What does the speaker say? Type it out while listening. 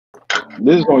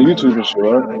This is on YouTube and shit,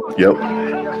 right? Yep.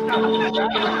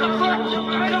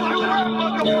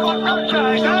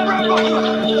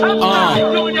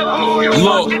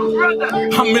 Look,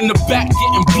 I'm in the back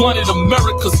getting blunted.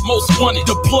 America's most wanted.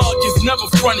 The plug is never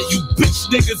fronted. You bitch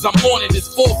niggas, I'm on it. It's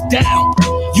fourth down.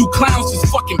 You clowns just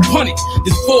fucking punted.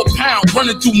 This 4 pound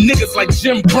running through niggas like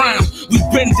Jim Brown. We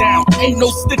been down. Ain't no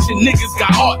snitching, niggas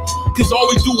got heart. Cause all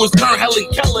we do is turn Helen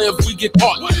Keller if we get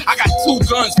caught. I got 2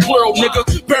 guns, plural, nigga.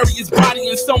 Bury his body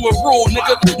in somewhere rural,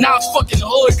 nigga. Now it's fucking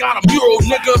hood, got a mural,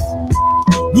 nigga.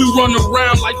 We run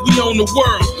around like we own the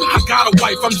world. I got a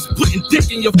wife, I'm just putting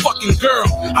dick in your fucking girl.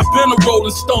 I've been a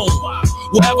rolling stone.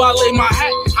 Wherever I lay my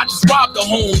hat, I just robbed a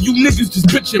home. You niggas just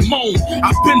bitch and moan.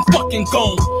 I've been fucking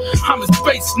gone. I'm in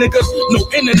space, nigga. No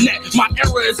internet. My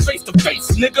era is face to face,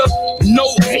 nigga. No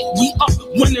hate, we up,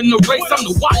 winning the race. I'm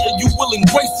the wire, you will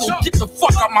embrace. So get the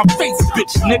fuck out my face,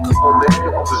 bitch, nigga.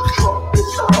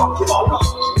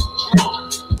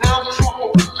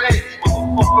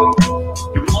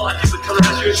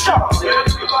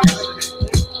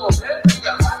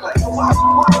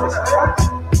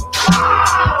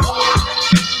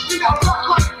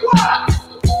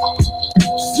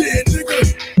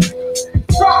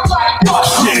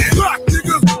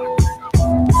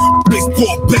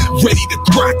 Baseball bat ready to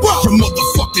crack. Your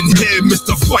motherfucking head,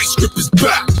 Mr. Vice Grip is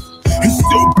back. He's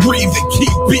still breathing,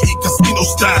 keep beating casino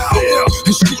style.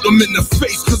 And shoot him in the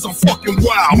face cause I'm fucking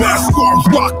wild. Mask on,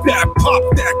 rock that, pop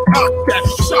that, cock that.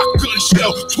 Shotgun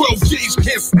shell, 12 gauge,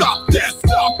 can't stop that.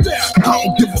 Stop that. I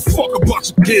don't give a fuck about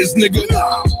your kids, nigga.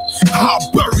 I'll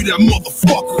bury that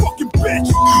motherfucker. Fucking bitch.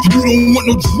 You don't want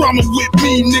no drama with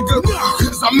me, nigga.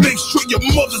 Cause I make sure your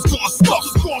mother's gonna suck.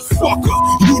 Fucker,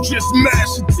 you just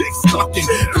mash and dick sucking.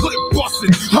 Clip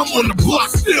busting, I'm on the block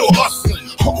still hustling.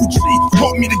 OG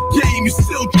taught me the game, he's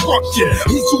still trucking.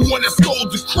 He's the one that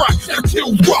sold the crack, that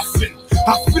killed Ruffin.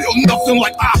 I feel nothing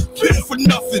like I kill for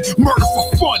nothing. Murder for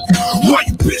fun. Why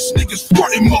you bitch niggas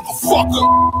frontin', motherfucker?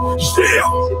 Yeah.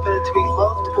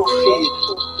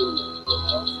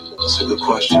 That's a good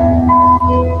question.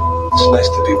 It's nice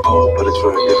to be bold, but it's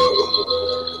very difficult.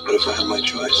 But if I had my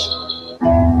choice,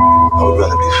 I would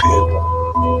rather be feared.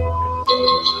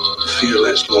 Fear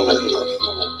lasts longer than love.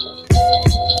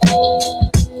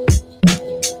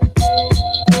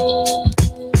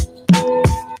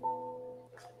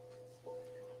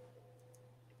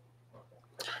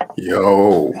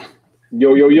 Yo.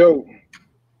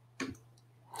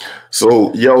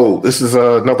 So, this is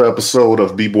another episode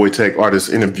of BBoyTech Artist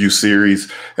Interview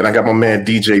Series, and I got my man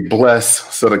DJ Bless,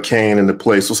 Sutter Kain in the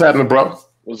place. What's happening, bro?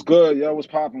 What's good, yo? What's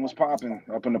popping?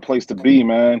 Up in the place to be,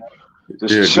 man.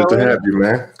 Just good to have you,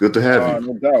 man. Good to have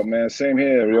you. No doubt, man. Same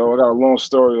here, yo. I got a long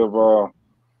story of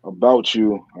about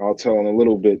you. I'll tell in a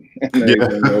little bit.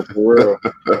 For real.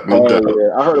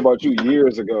 Yeah. I heard about you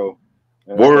years ago.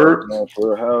 Word.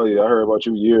 For hell yeah, I heard about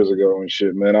you years ago and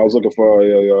shit, man. I was looking for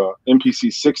a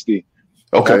MPC 60.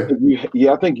 Okay.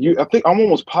 I think I'm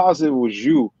almost positive it was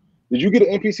you. Did you get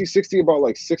an MPC 60 about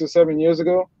like 6 or 7 years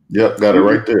ago? Yep, got it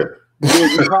right there. Yeah,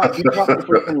 you copied it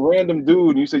from some random dude,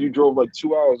 and you said you drove like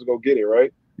 2 hours to go get it,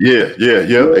 right? Yeah,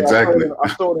 exactly. I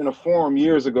saw it in a forum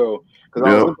years ago because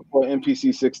I was looking for an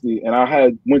MPC 60, and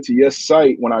I went to your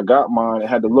site when I got mine and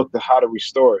had to look to how to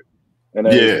restore it. And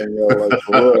everything, like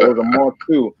for real, it was a Mark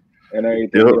II and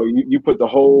everything. You put the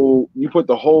whole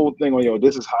thing on.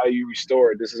 This is how you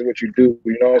restore it. This is what you do.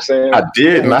 You know what I'm saying? I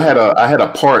did, and I had a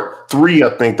part 3, I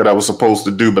think, that I was supposed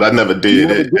to do, but I never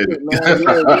did it.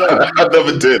 I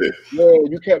never did it. Yeah,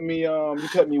 you kept me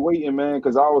waiting, man,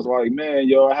 because I was like,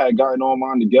 man, I had gotten all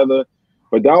mine together,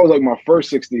 but that was like my first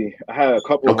 60. I had a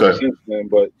couple of them since then,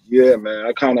 but yeah,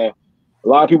 man, a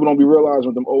lot of people don't be realizing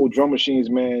with them old drum machines,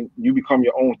 man, you become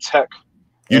your own tech.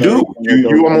 You do.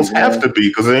 You almost have to be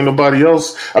because there ain't nobody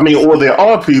else. I mean, or there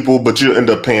are people, but you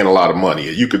end up paying a lot of money.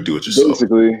 You could do it yourself.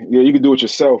 Basically, yeah, you could do it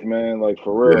yourself, man. Like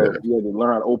for real, you had to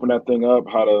learn how to open that thing up,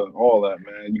 all that,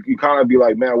 man. You kind of be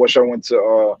like, man, I wish I went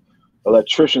to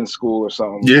electrician school or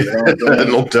something. Yeah, you know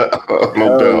no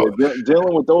doubt.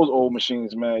 Dealing with those old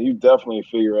machines, man, you definitely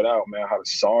figure it out, man. How to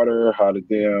solder, how to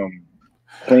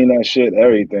clean that shit,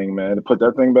 everything, man. To put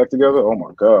that thing back together, oh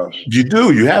my gosh. You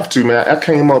do. You have to, man. I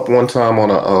came up one time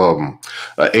on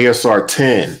a ASR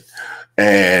 10,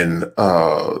 and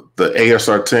the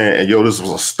ASR 10, and this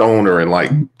was a stoner in like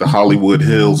the Hollywood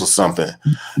Hills or something,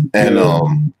 and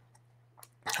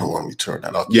hold on, let me turn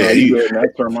that off. Yeah, you good, man. I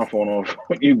turned my phone off.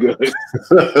 You good?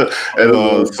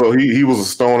 And so he was a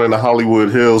stoner in the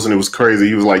Hollywood Hills, and it was crazy.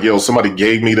 He was like, somebody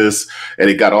gave me this, and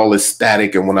it got all this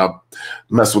static, and when I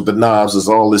mess with the knobs, there's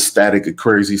all this static and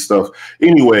crazy stuff.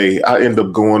 Anyway, I ended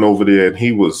up going over there, and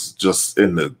he was just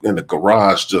in the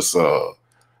garage, just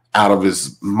out of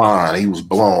his mind. He was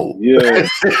blown. Yeah.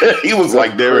 He was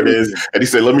like, there it is. And he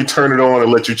said, let me turn it on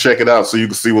and let you check it out so you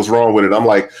can see what's wrong with it. I'm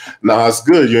like, nah, it's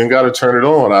good. You ain't got to turn it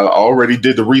on. I already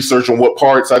did the research on what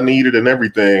parts I needed and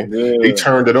everything. Yeah. He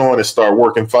turned it on and started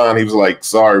working fine. He was like,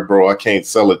 sorry, bro, I can't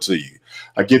sell it to you.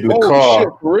 I get in the car. Shit,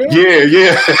 for real?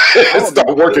 Yeah. It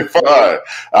started working fine.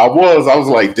 I was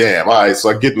like, damn. All right. So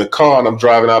I get in the car and I'm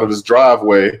driving out of his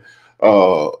driveway.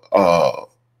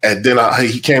 And then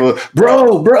he came up,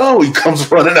 bro. He comes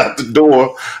running out the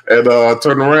door and I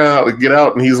turn around and get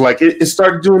out. And he's like, it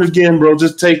started doing it again, bro.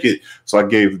 Just take it. So I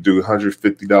gave the dude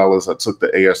 $150. I took the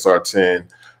ASR 10.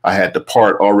 I had the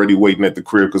part already waiting at the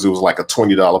crib because it was like a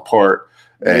 $20 part.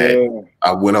 And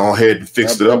I went on ahead and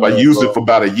fixed it up. I used it for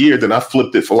about a year. Then I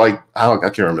flipped it for like, I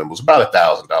can't remember. It was about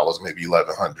 $1,000, maybe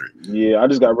 $1,100. Yeah, I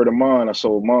just got rid of mine. I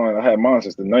sold mine. I had mine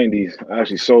since the 90s. I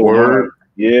actually sold mine.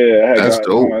 Yeah, I had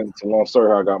gotten mine. It's a long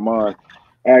story how I got mine.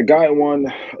 I had gotten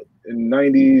one in the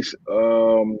 90s.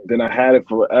 Then I had it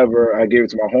forever. I gave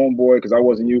it to my homeboy because I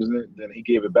wasn't using it. Then he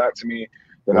gave it back to me.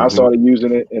 Then I started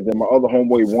using it. And then my other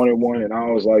homeboy wanted one. And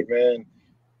I was like, man,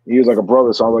 he was like a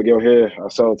brother. So I was like, yo, here, I'll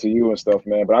sell it to you and stuff,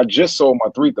 man. But I just sold my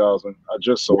 3000. I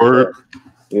just sold that.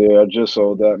 Yeah, I just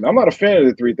sold that. Man, I'm not a fan of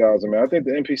the 3000, man. I think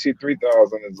the MPC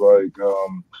 3000 is like,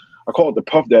 I call it the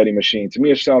Puff Daddy machine. To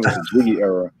me, it sounds like a Jiggy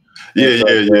era. Yeah.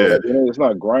 It's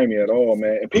not grimy at all,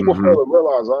 man. And people fail to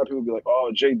realize, a lot of people be like,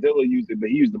 oh, Jay Dilla used it, but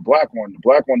he used the black one. The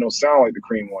black one don't sound like the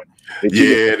cream one. They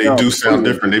do sound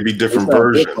different. They be different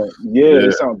versions. Yeah,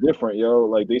 they sound different, yo.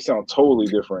 Like, they sound totally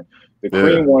different. The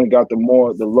cream one got the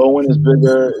low end is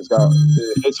bigger.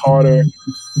 It's harder.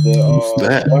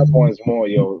 The black one is more,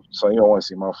 yo. So you don't want to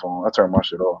see my phone. I turn my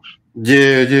shit off.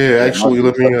 Yeah. Actually,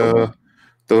 let me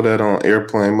throw that on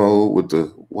airplane mode with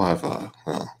the Wi-Fi.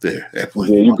 Oh, there.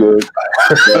 Airplane. Yeah, you good.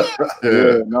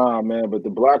 Yeah, nah, man. But the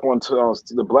black one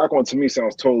to me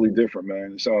sounds totally different,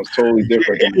 man. It sounds totally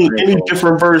different. Any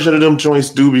different version of them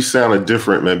joints do be sounding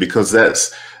different, man, because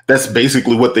that's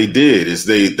basically what they did. Is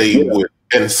they would.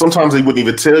 And sometimes they wouldn't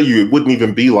even tell you. It wouldn't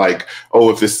even be like,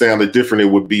 oh, if it sounded different, it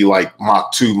would be like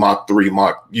Mach 2, Mach 3,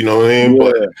 Mach, you know what I mean?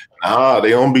 Yeah. But they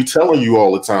don't be telling you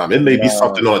all the time. It may be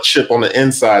something on a chip on the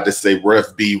inside that say Rev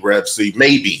B, Rev C,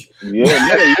 maybe. Yeah,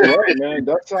 you're right, man.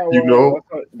 That's how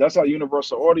that's how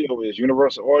Universal Audio is.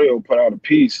 Universal Audio put out a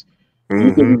piece.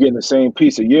 You think you're getting the same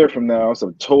piece a year from now. It's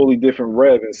a totally different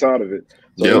rev inside of it.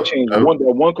 So they changed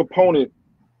one component.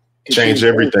 Change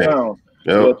everything.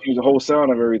 Yeah, change the whole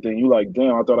sound of everything. You like,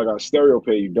 damn, I thought I got stereo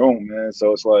pay. You don't, man.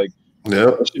 So it's like,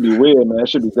 that should be weird, man. It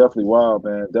should be definitely wild,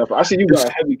 man. Definitely. I see you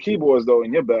got heavy keyboards though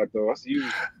in your back though. I see you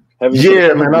heavy.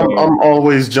 Yeah, man. I'm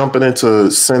always jumping into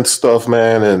synth stuff,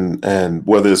 man, and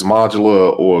whether it's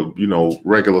modular or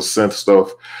regular synth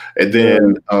stuff. And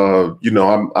then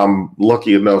I'm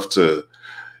lucky enough to,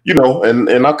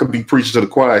 and I could be preaching to the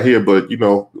choir here, but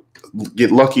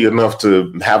get lucky enough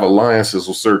to have alliances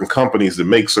with certain companies that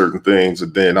make certain things,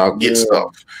 and then I'll get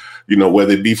stuff,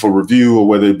 whether it be for review or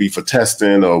whether it be for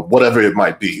testing or whatever it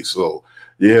might be. So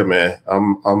yeah, man,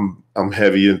 I'm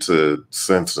heavy into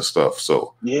synths and stuff.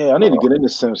 So yeah, I need to get into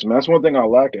synths, man. That's one thing I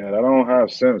lack at. I don't have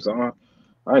synths.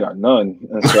 I ain't got none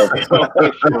and stuff.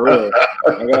 For real.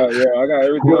 I got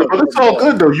everything. But it's all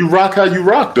good though. You rock how you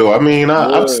rock though. I mean,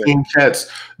 I've seen cats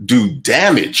do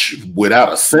damage without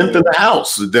a synth in the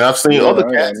house. Then I've seen other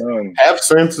cats have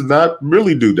synths and not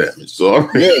really do damage. So I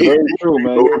mean, very true,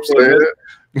 man. You know what I'm saying?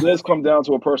 Let's come down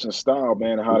to a person's style,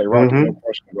 man, and how they rock. No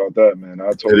question about that, man.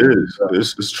 I totally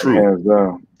it's true. Hands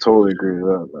down. Totally agree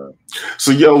with that, man.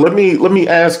 So yo, let me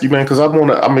ask you, man, because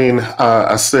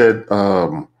I said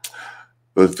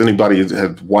if anybody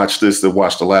had watched this, that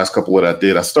watched the last couple that I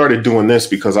did, I started doing this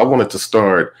because I wanted to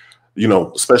start,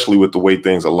 especially with the way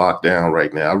things are locked down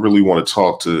right now. I really want to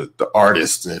talk to the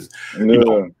artists and,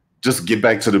 just get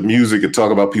back to the music and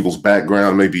talk about people's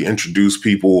background, maybe introduce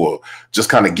people or just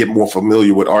kind of get more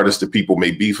familiar with artists that people may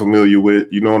be familiar with.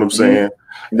 You know what I'm saying?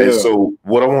 Yeah. And so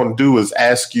what I want to do is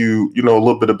ask you, a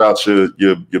little bit about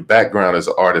your background as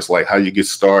an artist, like how you get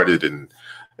started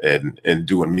and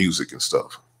doing music and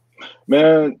stuff.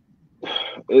 Man,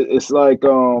 it's like,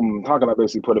 how can I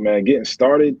basically put it, man? Getting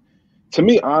started. To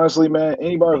me, honestly, man,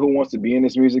 anybody who wants to be in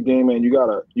this music game, man, you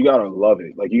gotta love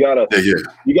it. Like you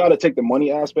gotta take the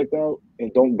money aspect out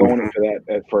and don't go into that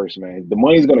at first, man. The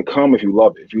money's gonna come if you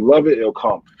love it. If you love it, it'll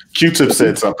come. Q-Tip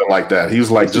said something like that. He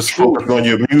was like, just focus on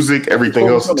your music, everything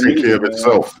else will take care of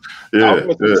itself. Yeah,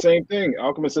 Alchemist did the same thing.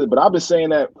 Alchemist said, but I've been saying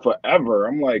that forever.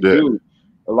 I'm like, dude,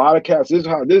 a lot of cats. This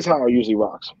is how it usually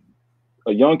rocks.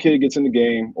 A young kid gets in the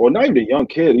game, or not even a young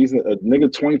kid. He's a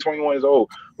nigga 20, 21 years old.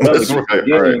 That's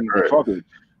right. Fuck it.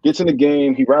 Gets in the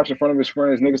game, he raps in front of his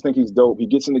friends. Niggas think he's dope. He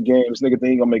gets in the game. This nigga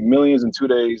think he gonna make millions in 2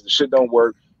 days. The shit don't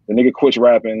work. The nigga quits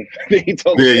rapping. Then he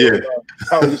told me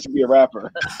how he used to be a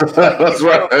rapper. That's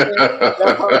right.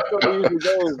 That's how it usually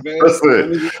goes, man. That's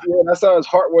it. That's how his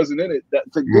heart wasn't in it.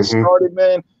 That to get started,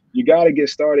 man, you gotta get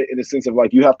started in the sense of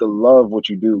like you have to love what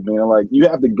you do, man. Like you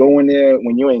have to go in there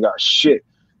when you ain't got shit.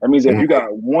 That means if you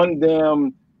got one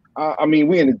damn I mean,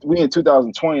 we in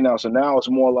 2020 now, so now it's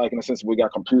more like in the sense we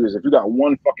got computers. If you got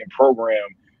one fucking program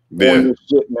on your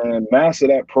shit, man, master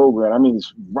that program. I mean,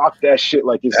 rock that shit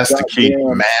like it's that's the key.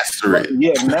 Master it.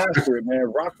 Yeah, master it,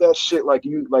 man. Rock that shit like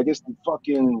it's the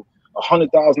fucking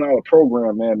 $100,000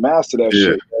 program, man. Master that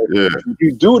shit. Man. Yeah. If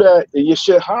you do that and your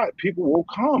shit hot, people will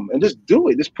come and just do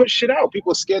it. Just put shit out.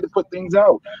 People are scared to put things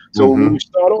out. So when you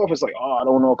start off, it's like, oh, I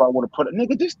don't know if I want to put it.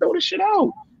 Nigga, just throw the shit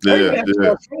out. Everybody has to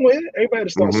start somewhere. Everybody has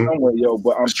to start somewhere, yo.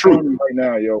 But I'm telling you right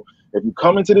now, yo, if you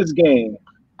come into this game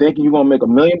thinking you're gonna make $1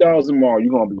 million tomorrow,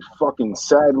 you're gonna be fucking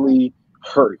sadly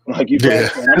hurt. Like you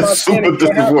I'm not super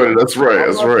disappointed. That's right.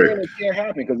 That's right. It can't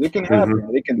happen because it can happen.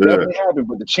 It can definitely happen.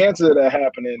 But the chances of that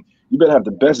happening, you better have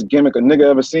the best gimmick a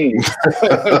nigga ever seen.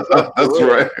 That's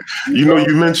right. You know,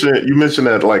 you mentioned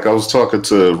that. Like I was talking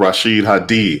to Rashid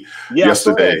Hadi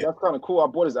yesterday. That's kind of cool. I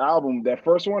bought his album. That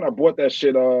first one, I bought that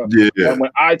shit. When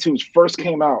iTunes first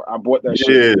came out, I bought that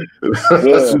shit.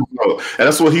 And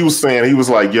that's what he was saying. He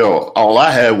was like, "Yo, all I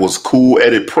had was Cool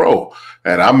Edit Pro."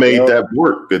 And I made that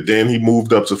work. But then he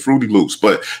moved up to Fruity Loops.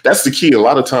 But that's the key. A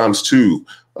lot of times, too,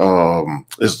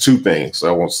 there's two things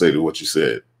I want to say to what you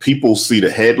said. People see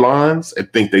the headlines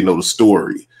and think they know the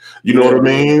story. You know what I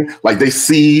mean? Like they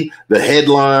see the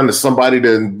headline of somebody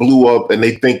that blew up and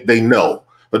they think they know.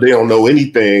 But they don't know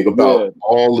anything about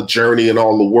all the journey and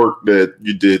all the work that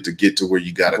you did to get to where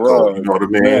you got to go. You know what I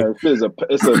mean? Man,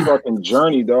 it's a fucking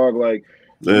journey, dog. Like,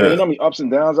 man, you know how many ups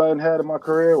and downs I had in my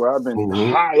career where I've been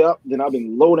high up, then I've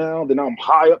been low down, then I'm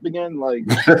high up again. Like,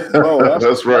 bro,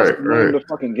 that's right. The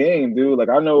fucking game, dude. Like,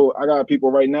 I know I got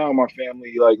people right now in my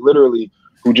family, like literally,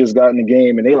 who just got in the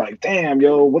game and they like, damn,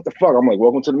 yo, what the fuck? I'm like,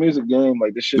 welcome to the music game.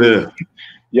 Like, this shit,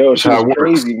 yo, shit's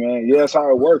crazy, man. Yeah, that's how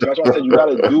it works. That's why I said you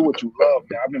gotta do what you love,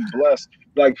 man. I've been blessed.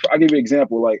 Like, I'll give you an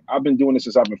example. Like, I've been doing this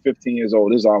since I've been 15 years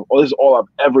old. This is all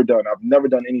I've ever done. I've never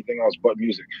done anything else but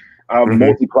music. I'm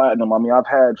multi-platinum. I mean,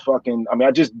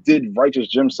 I just did Righteous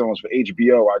Gemstones for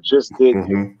HBO. I just did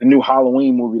the new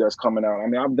Halloween movie that's coming out. I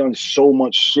mean, I've done so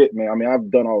much shit, man. I mean,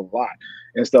 I've done a lot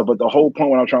and stuff. But the whole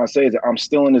point what I'm trying to say is that I'm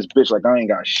still in this bitch like I ain't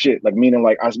got shit. Like, meaning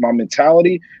like my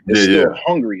mentality is still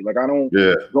hungry. Like, I don't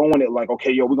go in it like,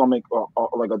 okay, yo, we're going to make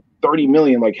like a 30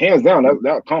 million. Like, hands down,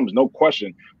 that comes, no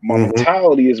question. My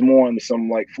mentality is more into some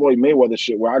like Floyd Mayweather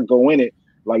shit where I go in it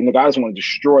like, nigga, I just want to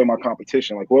destroy my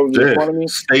competition. Like, whoever's in front of me,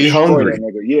 stay hungry.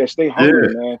 Yeah, stay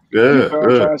hungry, man. You know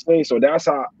what I'm trying to say? So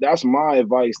that's my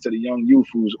advice to the young youth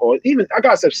or even, I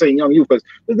gotta say young youth, because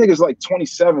this nigga's like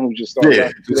 27 who just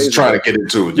started. Just trying to get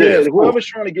into it. Whoever's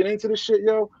trying to get into this shit,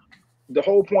 yo, the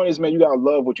whole point is, man, you gotta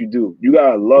love what you do. You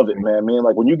gotta love it, man.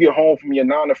 Like, when you get home from your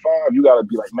 9 to 5, you gotta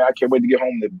be like, man, I can't wait to get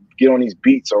home to get on these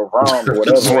beats or rhymes or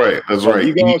whatever. That's right.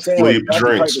 You know what I'm saying? Sleep,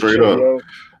 drink, straight up. Yo.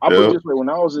 I put it this way: when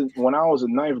I was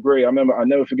in 9th grade, I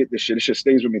never forget this shit. This shit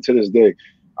stays with me to this day.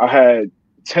 I had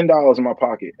 $10 in my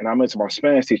pocket, and I went to my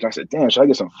Spanish teacher. I said, "Damn, should I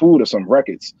get some food or some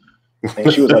records?"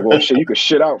 And she was like, "Well, shit, you could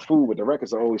shit out food, but the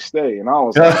records will always stay." And I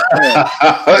was like,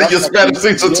 "Damn." Your Spanish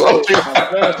teacher told you. My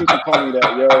Spanish teacher told me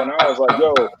that, yo, and I was like,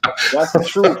 "Yo, that's the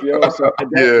truth, yo." So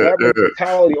that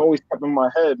mentality always kept in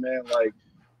my head, man. Like,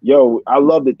 yo, I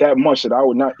loved it that much that I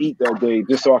would not eat that day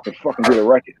just so I could fucking get a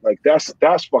record. Like, that's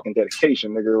fucking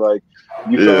dedication, nigga. Like,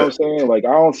 you know what I'm saying? Like,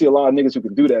 I don't see a lot of niggas who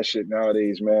can do that shit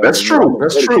nowadays, man. That's true.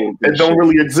 That's true. It don't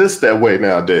really exist that way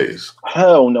nowadays.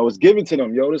 Hell no, it's given to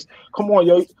them, yo. Come on,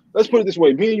 yo. Let's put it this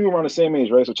way. Me and you were around the same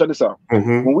age, right? So check this out.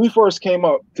 When we first came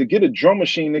up, to get a drum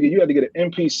machine, nigga, you had to get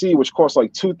an MPC, which cost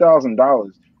like $2,000.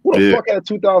 Who the fuck had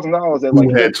 $2,000 at like?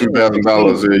 Who had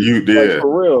 $2,000? You did. Like,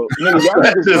 for real. Nigga, y'all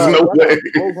There's no way.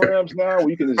 Programs now where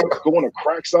you can just go on a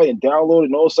crack site and download it,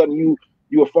 and all of a sudden you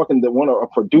a fucking a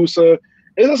producer.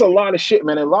 It's just a lot of shit,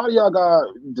 man. And a lot of y'all got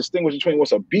distinguished between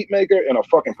what's a beat maker and a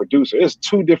fucking producer. It's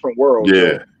two different worlds.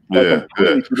 You know,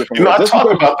 I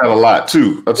talk about that a lot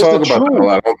too. I talk about that a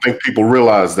lot. I don't think people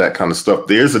realize that kind of stuff.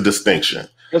 There's a distinction.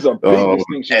 There's a big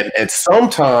distinction. And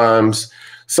sometimes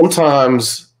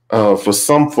for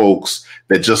some folks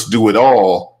that just do it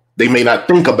all, they may not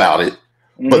think about it.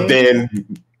 But then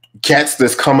cats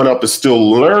that's coming up is still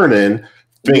learning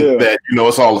think that, you know,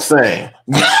 it's all the same.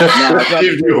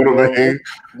 You know what I mean?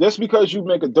 Just because you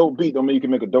make a dope beat don't mean you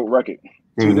can make a dope record.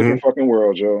 Two different fucking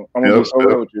worlds, yo. I'm gonna be so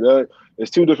real with you.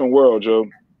 It's two different worlds, yo.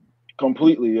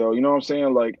 Completely, yo. You know what I'm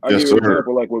saying? Like, I Yes, give you an sir.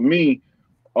 example. Like with me,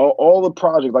 all the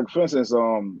projects. Like for instance,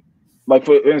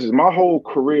 my whole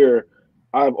career,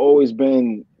 I've always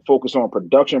been focused on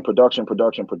production.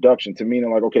 To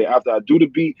meaning like, okay, after I do the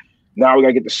beat, now we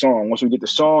gotta get the song. Once we get the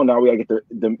song, now we gotta get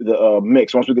the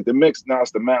mix. Once we get the mix, now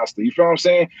it's the master. You feel what I'm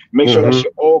saying? Make sure that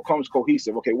shit all comes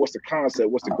cohesive. Okay, what's the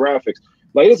concept? What's the graphics?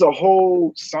 Like, it's a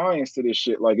whole science to this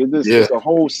shit. Like, it's a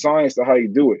whole science to how you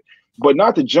do it. But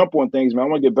not to jump on things, man. I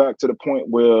want to get back to the point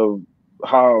where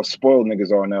how spoiled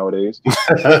niggas are nowadays.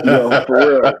 Yo, for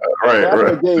real. Back in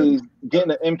the days,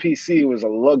 getting an MPC was a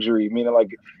luxury. Meaning, like,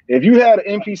 if you had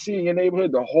an MPC in your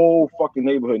neighborhood, the whole fucking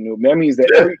neighborhood knew. That means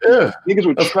that niggas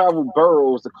would travel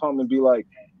boroughs to come and be like,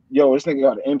 yo, this nigga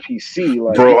got an MPC.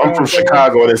 Like, bro, I'm from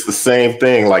Chicago, and it's the same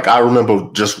thing. Like, I remember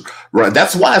just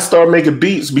that's why I started making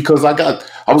beats, because I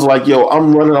was like, yo,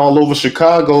 I'm running all over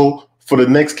Chicago for the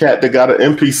next cat that got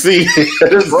an MPC,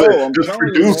 just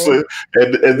produce it,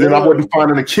 and then I wasn't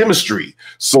finding the chemistry.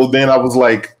 So then I was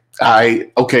like,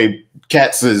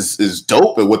 Cats is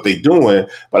dope at what they doing,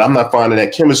 but I'm not finding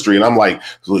that chemistry. And I'm like,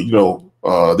 so, you know,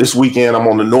 this weekend I'm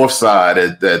on the north side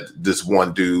at this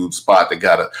one dude's spot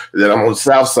then I'm on the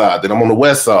south side, then I'm on the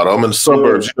west side, I'm in the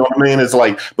suburbs. You know what I mean? It's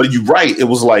like, but you're right. It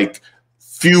was like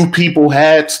few people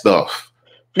had stuff.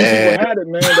 People had it,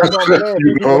 man. That's what I'm saying.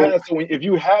 People had. So if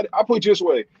you had, I put it this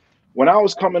way: when I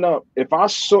was coming up, if I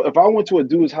went to a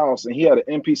dude's house and he had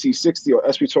an MPC 60 or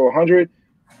SP 1200,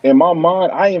 in my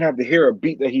mind, I didn't have to hear a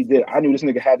beat that he did. I knew this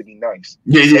nigga had to be nice.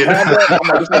 Yeah. I'm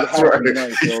like, this nigga had to be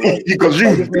nice, yo. Like, because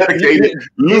you dedicated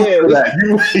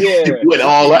you went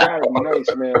all out.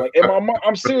 Nice, man. Like, in my mind,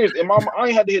 I'm serious. In my mind, I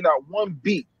ain't had to hear not one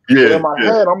beat. Yeah, in my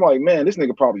head, I'm like, man, this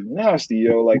nigga probably nasty,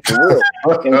 yo, like, for real.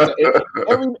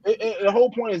 And the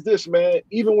whole point is this, man.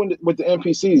 Even with the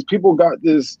NPCs, people got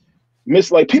this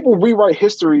people rewrite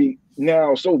history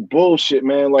now so bullshit,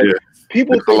 man. Like,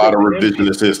 people think a lot of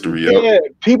revisionist history. Yeah,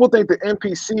 people think the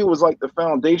NPC was like the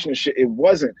foundation shit. It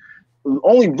wasn't.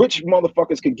 Only rich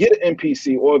motherfuckers could get an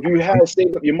NPC, or if you had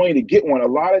saved up your money to get one. A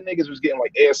lot of niggas was getting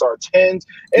like ASR 10s.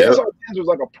 ASR 10s was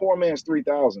like a poor man's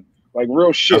 3000. Like,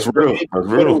 real shit. That's real.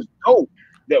 But it was dope.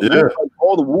 That like,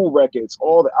 all the Wu records,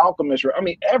 all the Alchemist, I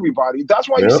mean, everybody. That's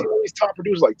why you see all these top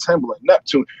producers like Timbaland,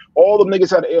 Neptune. All the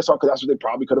niggas had the ASR because that's what they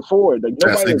probably could afford. Like,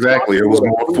 that's exactly. It was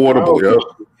more affordable.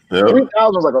 Yeah. 3000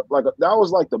 was that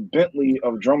was like the Bentley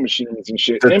of drum machines and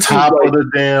shit. The top of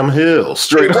the damn hill,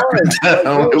 straight up and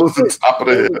down. It was the top of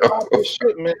the hill. Top of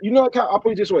shit, man. You know, like how, I'll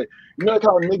put it this way. You know, like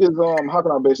how niggas, how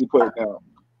can I basically put it down?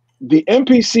 The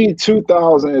MPC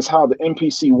 2000 is how the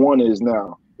MPC 1 is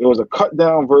now. It was a cut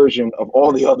down version of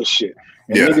all the other shit.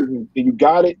 And niggas, you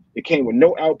got it. It came with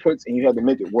no outputs, and you had to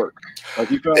make it work. Like,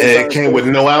 you feel it came with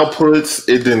no outputs.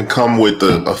 It didn't come with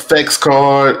the effects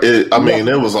card. I mean,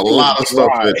 there was a lot of stuff.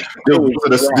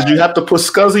 Did you have to put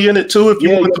SCSI in it too? If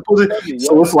you wanted to put it,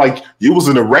 so it's like you was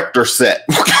in a Rector set.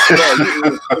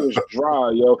 It was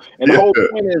dry, yo. And the whole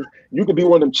point is, you could be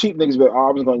one of them cheap niggas, but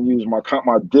I was gonna use my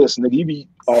disc, nigga. You be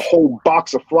a whole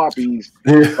box of floppies,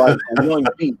 like one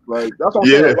beat. Like, that's what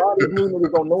I'm saying. A lot of these new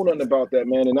niggas don't know nothing about that,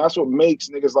 man. And that's what makes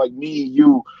niggas like me,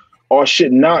 you, our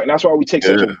shit not. And that's why we take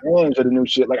such advantage of the new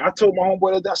shit. Like, I told my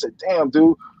homeboy that, I said, damn,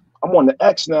 dude, I'm on the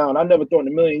X now, and I never thought in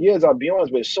a million years I'd be on this,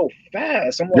 but it's so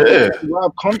fast. I'm like, where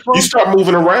I've come from. You start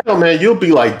moving around, man, you'll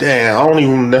be like, damn, I don't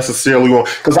even necessarily want,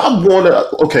 because I want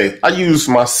to, I use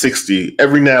my 60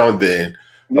 every now and then.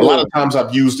 A lot of times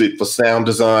I've used it for sound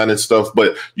design and stuff,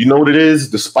 but you know what it is?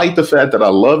 Despite the fact that I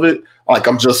love it, like,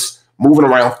 I'm just moving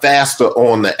around faster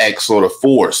on the X or the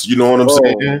Force. You know what I'm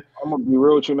saying? I'm gonna be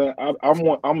real with you, man. I'm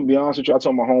gonna be honest with you. I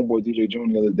told my homeboy DJ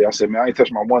Junior the other day, I said, man, I ain't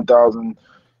touched my 1000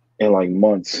 in like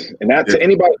months. And that to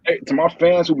anybody, to my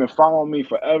fans who've been following me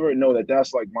forever, know that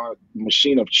that's like my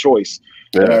machine of choice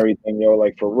and everything, yo.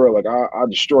 Like, for real, like, I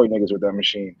destroy niggas with that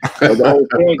machine. But the whole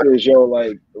point is, yo,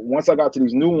 like, once I got to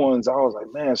these new ones, I was like,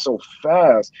 man, so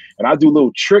fast. And I do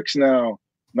little tricks now.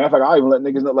 Matter of fact, I even let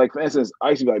niggas know, like, for instance, I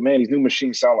used to be like, man, these new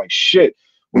machines sound like shit.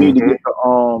 We need to get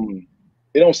the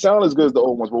it don't sound as good as the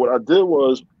old ones. But what I did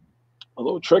was, a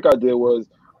little trick I did was,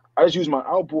 I just use my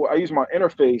outboard, I use my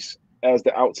interface as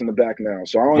the outs in the back now.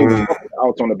 So I don't even put the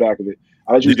outs on the back of it.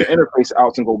 I just use the interface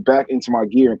outs and go back into my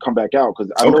gear and come back out,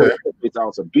 because I know the interface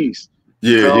out's a beast.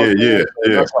 Yeah.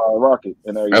 That's how I rock it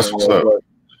and everything. That's what's up.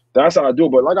 That's how I do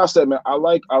it. But like I said, man, I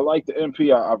like the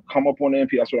MP. I've come up on the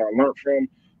MP. That's what I learned from.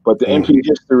 But the MP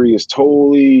history is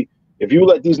totally, if you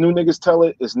let these new niggas tell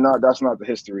it, that's not the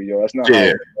history, yo. That's not how it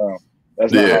went down.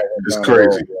 That's not how it went it's down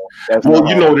crazy. Well,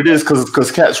 you know what it is,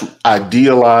 because cats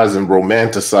idealize and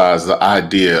romanticize the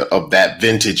idea of that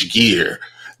vintage gear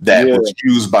that was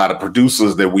used by the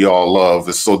producers that we all love.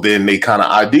 And so then they kind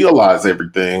of idealize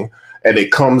everything. and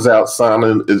it comes out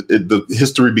sounding, the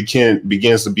history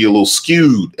begins to be a little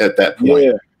skewed at that point.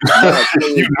 Yeah.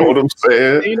 You know what I'm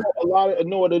saying? You know, I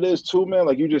know what it is too, man.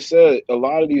 Like you just said, a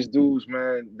lot of these dudes,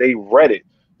 man, they read it.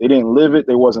 They didn't live it.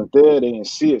 They wasn't there. They didn't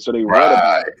see it. So they read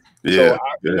about it. Yeah. So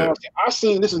you know what I'm saying? I've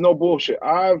seen, this is no bullshit.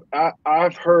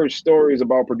 I've heard stories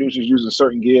about producers using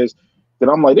certain gears that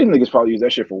I'm like, these niggas probably use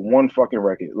that shit for one fucking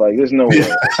record. Like, there's no way.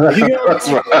 You know That's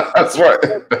right. That's right.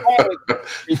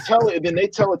 They tell it, and then they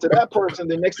tell it to that person.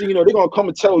 The next thing you know, they're gonna come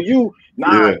and tell you,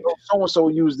 nah, so and so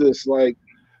use this. Like,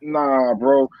 nah,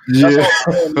 bro. That's all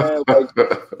I'm saying, man. Like,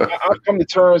 I've come to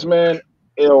terms, man.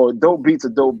 Yo, dope beat's a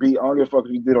dope beat. I don't give a fuck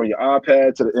if you did on your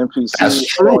iPad to the MPC. That's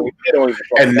true.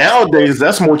 And nowadays,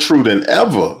 that's more true than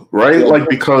ever, right? Yeah, like,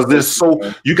 because there's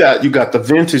you got the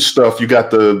vintage stuff, you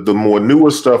got the more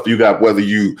newer stuff, you got whether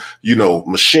you know,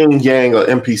 Machine Gang or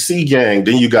MPC Gang,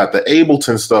 then you got the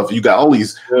Ableton stuff, you got all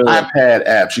these iPad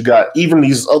apps, you got even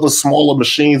these other smaller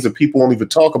machines that people won't even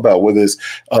talk about, whether it's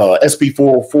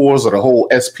SP404s or the whole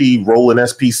SP Rolling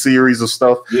SP series of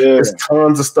stuff. Yeah. There's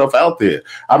tons of stuff out there.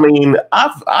 I mean,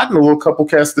 I know a couple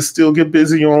cats that still get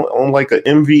busy on like a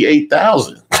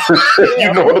MV8000.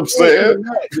 You know what I'm saying?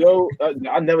 Yo,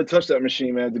 I never touched that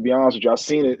machine, man. To be honest with you, I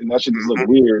seen it, and that shit just looked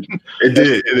weird. It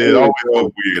did. It always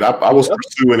looked weird. I was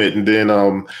pursuing it, and then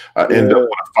I ended up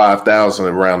with a 5000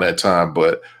 around that time.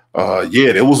 But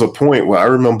yeah, there was a point where I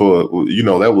remember, you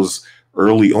know, that was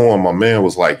early on. My man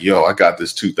was like, "Yo, I got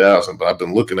this 2000, but I've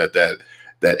been looking at that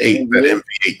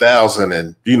MV8000,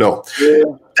 and you know." Yeah.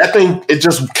 That thing, it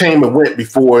just came and went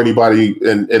before anybody,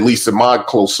 and at least in my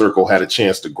close circle, had a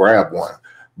chance to grab one.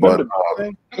 But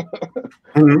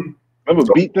remember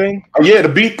the beat thing? Yeah, the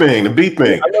beat thing.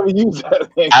 I never used that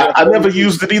thing. I never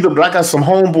used it either, but I got some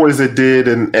homeboys that did,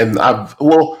 and I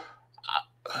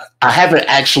haven't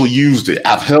actually used it.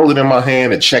 I've held it in my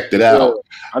hand and checked it out.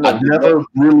 I never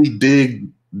really dig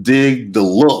the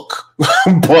look,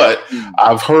 but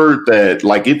I've heard that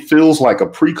like it feels like a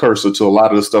precursor to a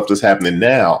lot of the stuff that's happening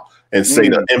now, and say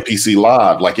the MPC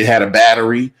Live, like it had a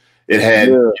battery, it had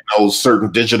you know,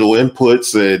 certain digital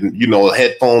inputs, and you know,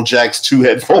 headphone jacks, 2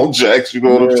 headphone jacks, you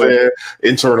know what I'm saying,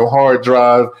 internal hard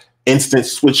drive, instant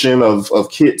switching of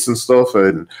kits and stuff,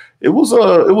 and it was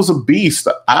a beast.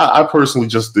 I personally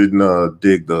just didn't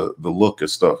dig the look and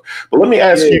stuff. But let me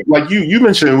ask you, like you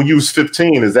mentioned when you was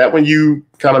 15, is that when you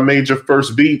kind of made your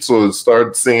first beats or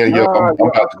started saying, yo, I'm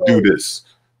about to do this?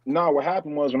 No, what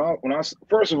happened was when I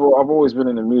first of all, I've always been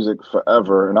into music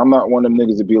forever, and I'm not one of them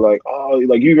niggas to be like, oh,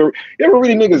 like you ever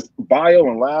read a nigga's bio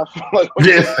and laugh? Like,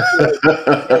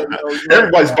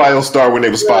 everybody's bio started when they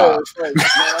was 5. Like, man,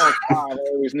 I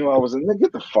always knew I was a nigga.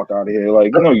 Get the fuck out of here!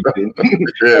 Like, no, you didn't. You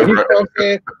know what I'm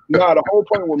saying? Nah, the whole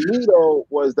point with me though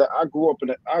was that I grew up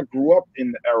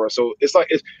in the era, so it's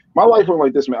like my life went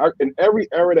like this, man. In every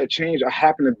era that changed, I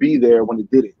happened to be there when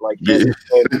it did it. Like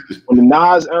when the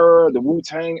Nas era, the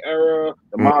Wu-Tang era,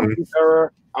 the Mobb Deep era,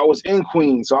 I was in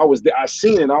Queens, so I was there. I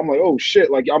seen it. I'm like, oh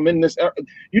shit! Like I'm in this era.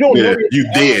 You don't know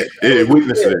you did.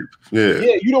 Witness it.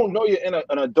 Yeah. You don't know you're in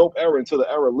a dope era until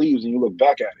the era leaves and you look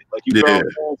back at it. Like you know.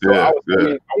 So I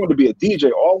wanted to be a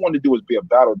DJ. All I wanted to do was be a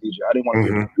battle DJ. I didn't want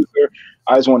to be a producer.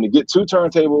 I just wanted to get 2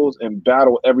 turntables and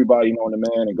battle everybody known to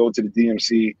man and go to the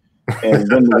DMC and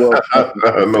win the world. That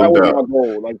was my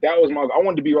goal. Like that was I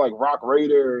wanted to be like Rock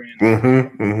Raider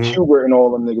and Hubert and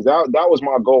all them niggas. That was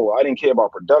my goal. I didn't care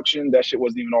about production. That shit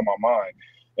wasn't even on my mind.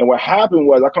 And what happened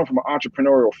was I come from an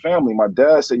entrepreneurial family. My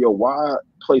dad said, yo, why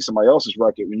play somebody else's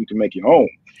record when you can make your own?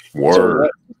 Word.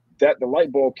 So that the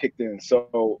light bulb kicked in.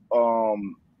 So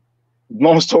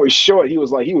long story short, he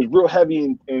was real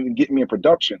heavy in getting me in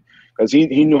production. Because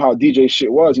he knew how DJ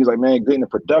shit was. He was like, man, get into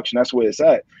production. That's where it's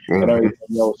at. And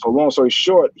so long story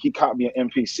short, he caught me an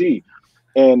MPC.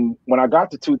 And when I got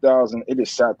to 2000, it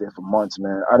just sat there for months,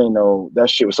 man. I didn't know that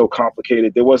shit was so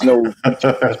complicated. There was no. That's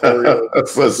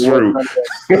true.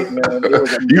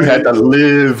 You had to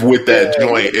live with that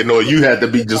joint, you had to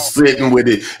be just sitting with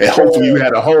it, and hopefully you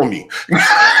had a homie.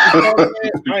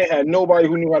 I ain't had nobody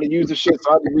who knew how to use the shit, so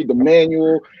I had to read the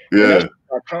manual. Yeah.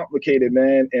 Complicated,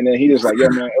 man. And then he just like, yo,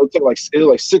 man, it was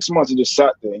like 6 months. He just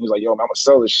sat there, and he was like, yo, man, I'm gonna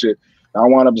sell this shit. And I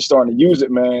wound up just starting to use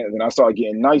it, man. And then I started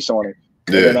getting nice on it.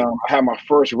 Yeah. And then I had my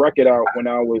first record out when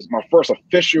I was my first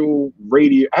official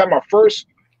radio. I had my first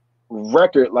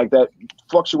record like that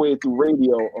fluctuated through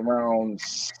radio around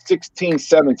 16,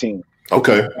 17.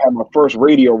 Okay. I had my first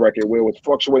radio record where it was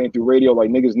fluctuating through radio, like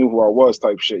niggas knew who I was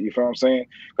type shit. You feel what I'm saying?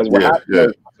 Because what happened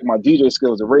was my DJ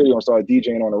skills, the radio, and started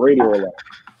DJing on the radio a lot.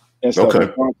 And stuff. Okay. You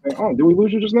know what I'm saying? Oh, did we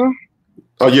lose you just now?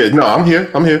 Oh yeah, no, I'm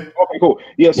here. Okay, cool.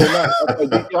 Yeah, so now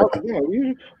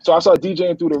so I started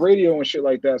DJing through the radio and shit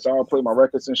like that. So I would play my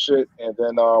records and shit. And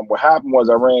then what happened was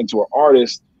I ran into an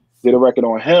artist, did a record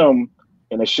on him,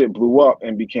 and the shit blew up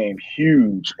and became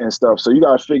huge and stuff. So you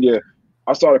gotta figure,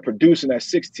 I started producing at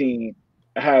 16.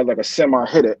 I had like a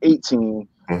semi-hit at 18.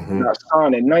 Got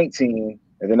signed at 19.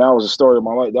 And then that was the story of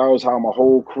my life. That was how my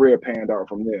whole career panned out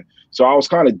from there. So I was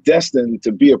kind of destined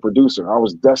to be a producer. I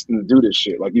was destined to do this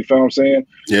shit. Like, you feel what I'm saying?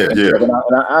 Yeah, and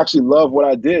I actually love what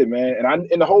I did, man.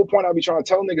 And the whole point I be trying to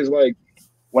tell niggas, like,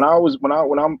 when I was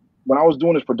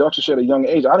doing this production shit at a young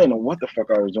age, I didn't know what the fuck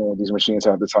I was doing with these machines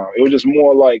half the time. It was just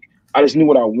more like I just knew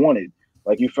what I wanted.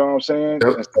 Like, you feel what I'm saying?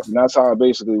 Yep. And that's how it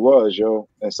basically was, yo.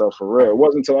 And stuff, for real. It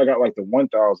wasn't until I got like the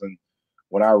 1000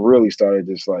 when I really started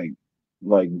just like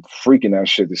freaking that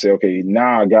shit to say, okay,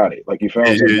 now I got it. Like, you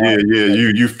found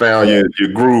you found your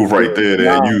groove right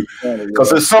there. And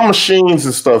because there's some machines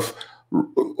and stuff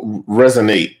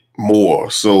resonate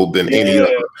more so than any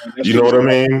other. You know what I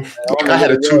mean? Like, I had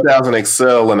a 2000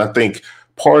 XL, and I think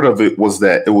part of it was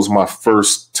that it was my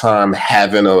first time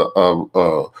having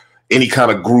a any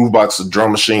kind of groove box or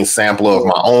drum machine sampler of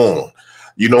my own.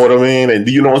 You know what I mean? And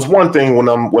you know, it's one thing when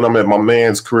I'm at my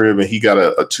man's crib and he got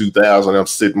a 2000, I'm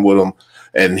sitting with him,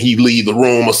 and he leave the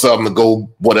room or something to go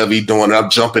whatever he's doing. I'm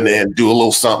jumping in and do a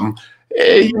little something.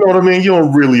 Hey, you know what I mean? You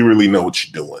don't really know what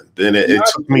you're doing. Then it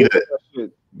took me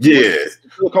to,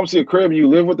 You come to your crib and you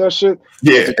live with that shit.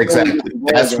 Yeah, exactly.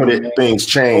 That's when things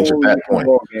change at that point.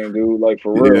 Dude, like,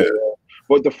 for real. Yeah.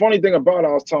 But the funny thing about it,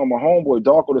 I was telling my homeboy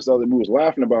Darko this other, we was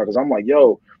laughing about it, because I'm like,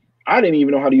 yo, I didn't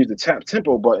even know how to use the tap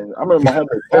tempo button. I remember my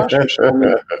homeboy Pastor showed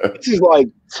me. This is like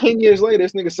 10 years later.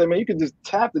 This nigga said, man, you can just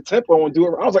tap the tempo and do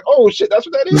it. I was like, oh shit, that's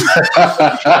what that is.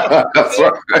 That's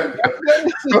right.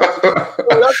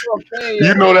 That's what I'm saying.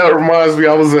 You know, that reminds me.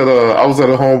 I was at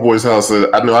a homeboy's house.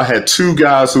 I know I had two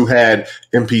guys who had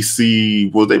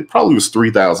MPC. Well, they probably was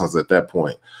 3000s at that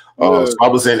point. So I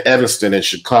was in Evanston in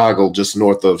Chicago, just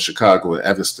north of Chicago in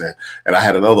Evanston. And I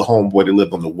had another homeboy that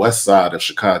lived on the west side of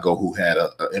Chicago who had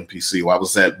a MPC. Well, I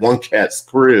was at one cat's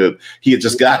crib. He had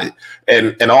just got it.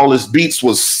 And all his beats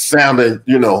was sounding,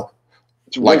 you know,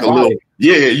 like a little,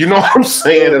 you know what I'm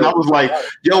saying? And I was like,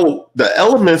 yo, the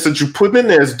elements that you put in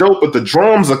there is dope, but the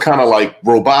drums are kind of like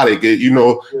robotic. You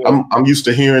know, I'm used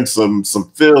to hearing some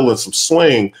fill and some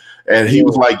swing. And he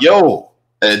was like, yo,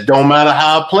 it don't matter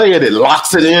how I play it, it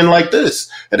locks it in like this.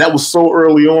 And that was so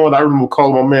early on. I remember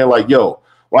calling my man like, yo,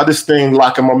 why this thing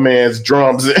locking my man's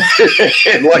drums in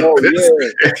like this?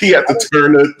 And he had to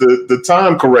turn the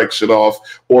time correction off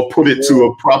or put it to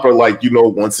a proper, like, you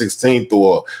know, 1/16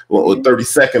 or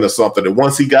 32nd or something. And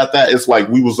once he got that, it's like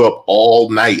we was up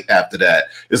all night after that.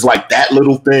 It's like that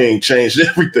little thing changed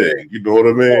everything. You know what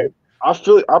I mean? I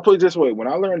put it this way. When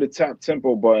I learned the tap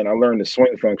tempo button, I learned the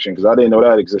swing function, because I didn't know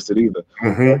that existed either.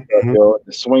 The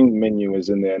swing menu is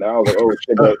in there, and I was like, oh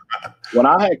shit. But when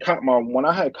I had caught my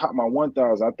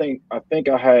 1000, I think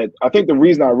the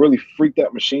reason I really freaked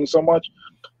that machine so much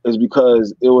is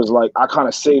because it was like I kind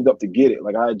of saved up to get it.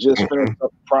 Like, I had just finished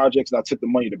up projects and I took the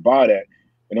money to buy that.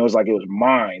 And it was like it was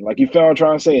mine. Like, you feel what I'm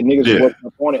trying to say? And niggas was working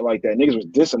up on it like that. Niggas was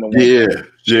dissing the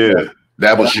one.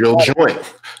 That was your joint.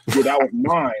 Yeah, that was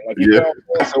mine. Like, you know what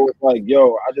I'm saying? So it's like,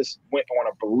 yo, I just went on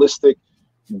a ballistic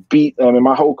beat. I mean,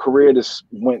 my whole career just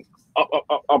went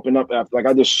up and up after. Like,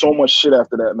 I did so much shit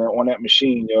after that, man, on that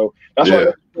machine, yo. That's why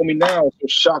they told me now. I'm so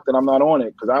shocked that I'm not on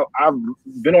it, because I've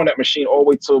been on that machine all the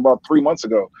way till about 3 months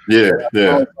ago. I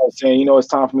was saying, you know, it's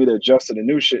time for me to adjust to the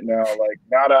new shit now. Like,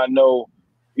 now that I know,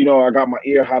 you know, I got my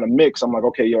ear how to mix, I'm like,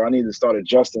 okay, yo, I need to start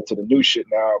adjusting to the new shit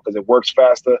now, because it works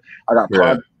faster. I got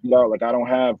projects out. Like, I don't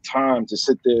have time to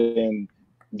sit there and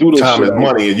do this time shit. Is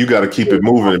money, and you got to keep it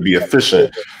moving and be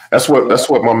efficient. That's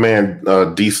what my man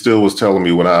D Still was telling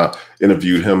me when I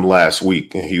interviewed him last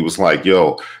week. And he was like,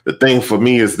 yo, the thing for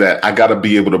me is that I got to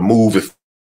be able to move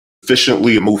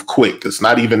efficiently and move quick. It's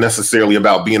not even necessarily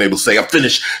about being able to say I'm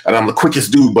finished and I'm the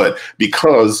quickest dude, but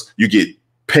because you get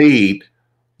paid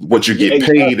what you get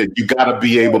paid, and you got to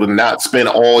be able to not spend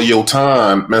all your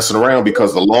time messing around,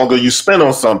 because the longer you spend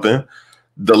on something,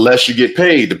 the less you get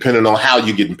paid, depending on how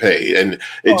you're getting paid. And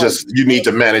you need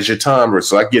to manage your time.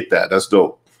 So I get that. That's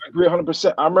dope. I agree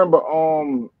 100%. I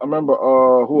remember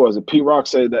who was it? P Rock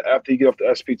said that after he get off the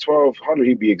SP 1200,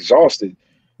 he'd be exhausted.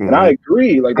 And I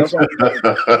agree. Like, that's what I'm saying.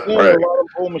 A lot of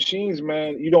old machines,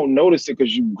 man, you don't notice it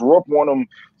because you grew up on them,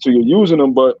 so you're using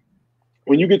them. But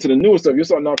when you get to the newer stuff, you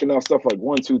start knocking out stuff like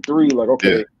 1, 2, 3. Like,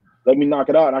 okay, let me knock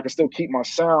it out. And I can still keep my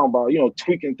sound by, you know,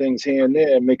 tweaking things here and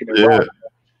there and making it right.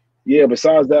 Yeah,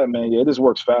 besides that, man, this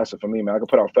works faster for me, man. I can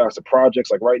put out faster projects.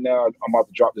 Like, right now, I'm about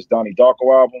to drop this Donnie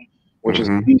Darko album. which is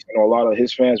decent. You know, a lot of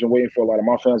his fans been waiting for. A lot of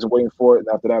my fans are waiting for it. And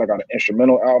after that, I got an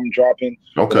instrumental album dropping.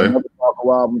 Okay. Another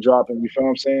vocal album dropping. You feel what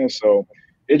I'm saying? So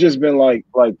it's just been like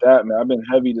that, man. I've been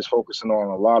heavy just focusing on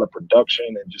a lot of production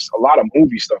and just a lot of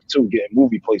movie stuff too, getting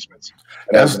movie placements.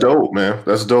 That's dope, man.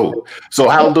 That's dope. So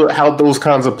how those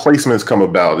kinds of placements come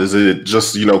about? Is it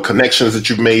just, you know, connections that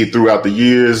you've made throughout the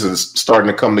years and starting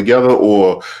to come together,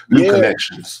 or new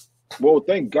connections? Well,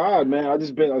 thank God, man. I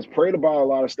was prayed about a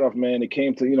lot of stuff, man. It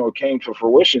came to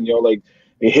fruition, yo. Like,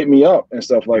 it hit me up and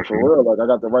stuff, like, for real. Like, I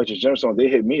got the Righteous Gemstones, they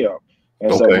hit me up.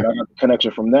 And so when I got the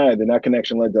connection from that, then that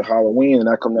connection led to Halloween, and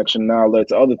that connection now led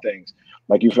to other things.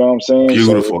 Like, you feel what I'm saying?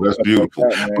 Beautiful. So, that's beautiful.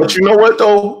 Like that, but you know what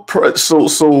though? So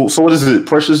what is it?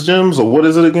 Precious Gems, or what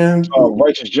is it again?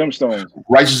 Righteous Gemstones.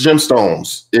 Righteous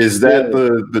Gemstones. Is that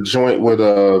the joint with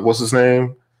what's his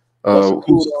name?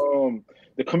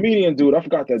 The comedian dude, I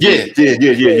forgot that. Yeah.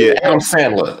 Adam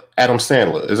Sandler.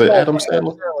 Is it Adam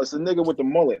Sandler? It's the nigga with the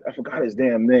mullet. I forgot his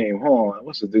damn name. Hold on.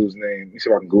 What's the dude's name? Let me see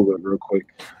if I can Google it real quick.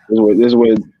 This is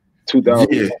where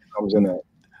 2000 comes in at.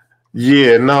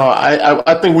 Yeah, no,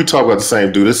 I think we talk about the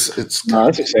same dude. It's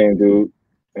the same dude.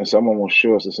 And so I'm almost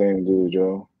sure it's the same dude,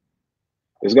 Joe.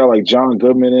 It's got like John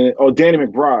Goodman in it. Oh, Danny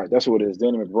McBride. That's what it is.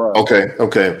 Danny McBride.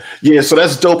 Okay. Yeah, so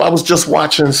that's dope. I was just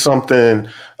watching something.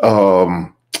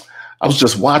 Or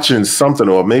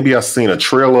maybe I seen a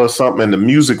trailer or something, and the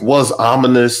music was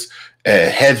ominous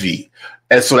and heavy.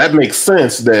 And so that makes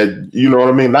sense that, you know what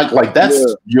I mean? Like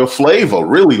that's your flavor,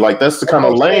 really. Like, that's the kind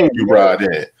of lane you ride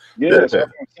in. Yeah, that's what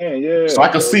I'm saying. Yeah. So I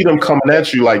can see them coming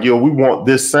at you like, yo, we want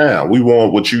this sound. We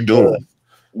want what you doing.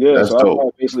 Yeah, that's so dope. I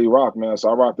basically rock, man. So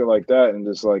I rocked it like that and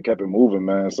just like kept it moving,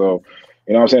 man. So,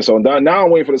 you know what I'm saying? So now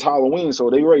I'm waiting for this Halloween. So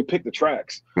they already picked the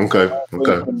tracks. Okay.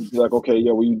 Like, okay,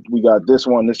 yeah, we got this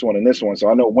one, and this one. So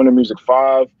I know Winter Music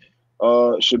 5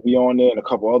 should be on there, and a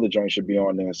couple other joints should be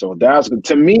on there. So that's good.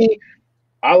 To me,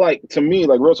 like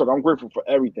real talk, I'm grateful for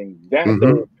everything. That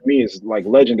to me is like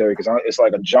legendary because it's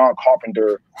like a John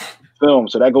Carpenter film,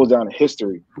 so that goes down in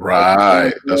history.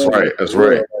 Right, that's right.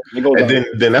 And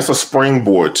then that's a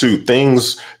springboard too.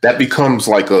 Things that becomes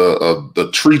like the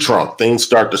tree trunk. Things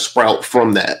start to sprout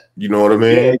from that. You know what I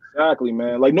mean? Yeah, exactly,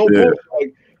 man. Like bullshit.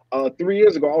 Like 3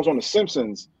 years ago, I was on The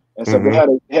Simpsons, and so they had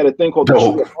a thing called the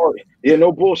Tree of Horror. Yeah,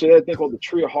 no bullshit. They had a thing called the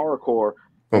Tree of Horrorcore.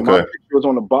 Okay. My picture was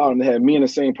on the bottom. They had me in the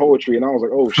same poetry, and I was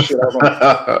like, "Oh shit!" I was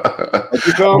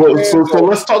like, so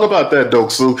let's talk about that, though.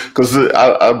 So, because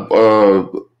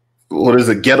what is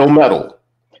it? Ghetto Metal.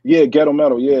 Yeah, Ghetto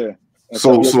Metal. Yeah.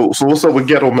 So what's up with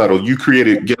Ghetto Metal? You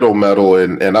created Ghetto Metal,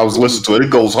 and I was listening to it.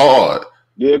 It goes hard.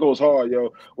 Yeah, it goes hard,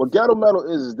 yo. What Ghetto Metal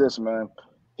is this, man.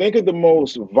 Think of the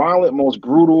most violent, most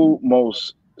brutal,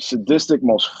 most sadistic,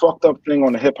 most fucked up thing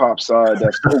on the hip hop side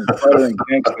that's so better and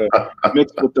gangster,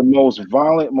 mixed with the most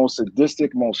violent, most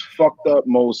sadistic, most fucked up,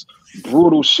 most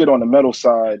brutal shit on the metal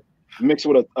side, mixed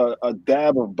with a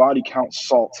dab of body count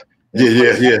salt.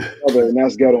 Yeah. And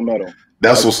that's Ghetto Metal.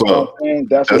 That's what's up.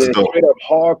 That's what it is. Straight up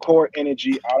hardcore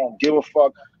energy. I don't give a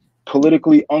fuck.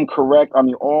 Politically incorrect. I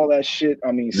mean, all that shit.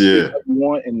 I mean, say what you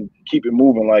want and keep it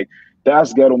moving. Like,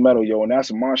 that's Ghetto Metal, yo, and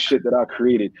that's my shit that I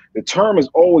created. The term has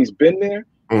always been there.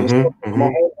 My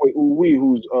homeboy Uwe,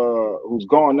 who's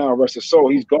gone now, rest his soul,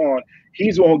 he's gone.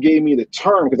 He's the one who gave me the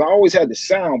term because I always had the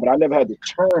sound, but I never had the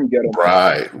term Ghetto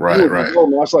Metal. Right.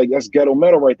 That's Ghetto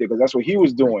Metal right there because that's what he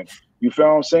was doing. You feel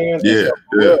what I'm saying? Yeah.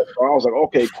 So I was like,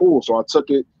 okay, cool. So I took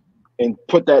it and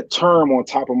put that term on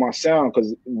top of my sound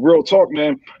because real talk,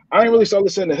 man, I didn't really start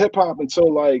listening to hip hop until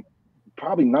like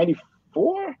probably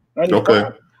 94, 95. Okay.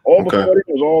 Before it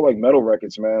was all like metal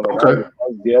records, man. Like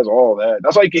that's all that.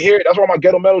 That's why you can hear it. That's why my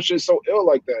Ghetto Metal shit is so ill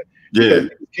like that. Yeah,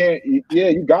 you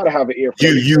gotta have an ear for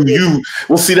you.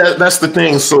 Well, see that's the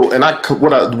thing. So, and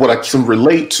what I can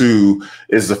relate to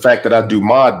is the fact that I do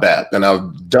mod bap, and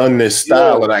I've done this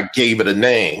style, and I gave it a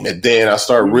name, and then I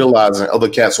started realizing other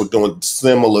cats were doing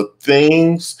similar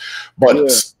things, but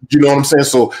you know what I'm saying.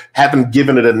 So, having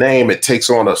given it a name, it takes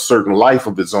on a certain life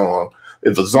of its own.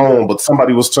 But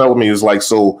somebody was telling me, it's like,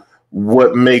 so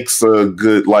what makes a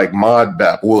good like mod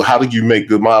bap? Well, how do you make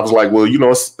good mod? I was like, well, you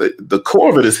know, the core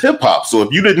of it is hip hop. So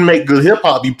if you didn't make good hip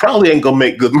hop, you probably ain't gonna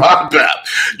make good mod bap.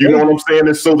 You know what I'm saying?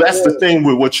 And so that's the thing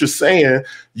with what you're saying.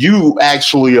 You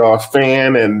actually are a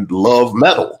fan and love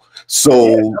metal.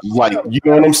 So like, you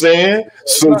know what I'm saying?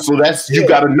 So that's you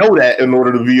got to know that in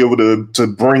order to be able to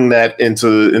bring that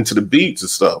into the beats and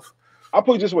stuff. I'll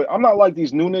put it this way. I'm not like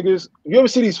these new niggas. You ever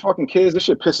see these fucking kids? This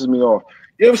shit pisses me off.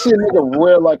 You ever see a nigga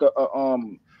wear like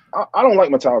I don't like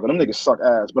Metallica. Them niggas suck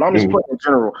ass. But I'm just putting in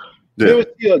general. You ever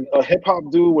see a hip hop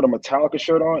dude with a Metallica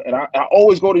shirt on? And I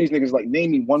always go to these niggas like,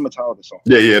 name me one Metallica song.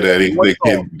 Yeah, they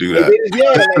can't do that.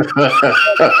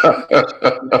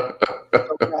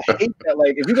 I hate that.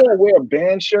 Like, if you're gonna wear a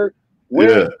band shirt,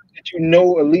 wear that you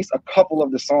know at least a couple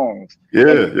of the songs.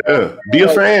 Yeah. Be a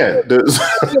fan. Be a fan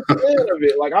of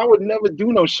it. Like, I would never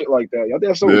do no shit like that. Y'all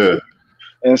think so good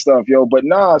and stuff, yo. But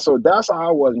nah, so that's how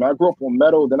I was, man. I grew up on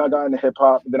metal, then I got into hip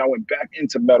hop, then I went back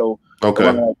into metal. Okay.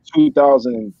 Around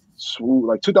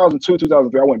 2002,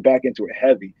 2003, I went back into it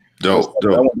heavy. Dope.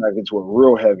 I went back into it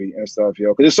real heavy and stuff,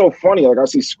 yo. Because it's so funny. Like, I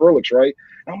see Skrillex, right?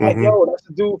 And I'm like, yo, that's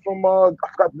the dude from I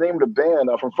forgot the name of the band,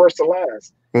 from First to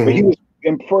Last. But he was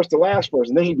in First to Last first,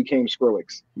 and then he became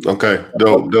Skrillex. Okay,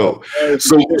 dope.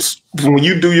 So when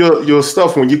you do your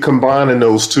stuff, when you combining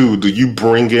those two, do you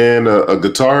bring in a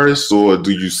guitarist or do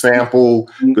you sample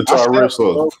guitar riffs?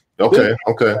 Okay.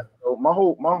 My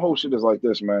whole shit is like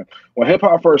this, man. When hip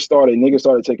hop first started, niggas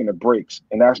started taking the breaks,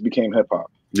 and that became hip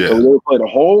hop. Yeah. So they would play the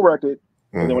whole record,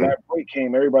 and then when that break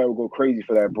came, everybody would go crazy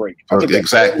for that break.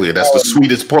 Exactly. That's the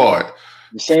sweetest part.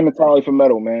 The same mentality for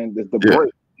metal, man. The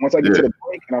break. Once I get to the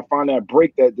break and I find that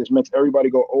break that just makes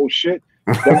everybody go, oh shit.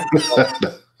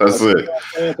 That's it.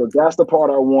 So that's the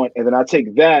part I want. And then I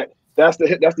take that. That's the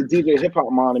DJ hip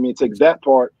hop mind in me. Take that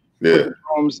part, put the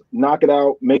drums, knock it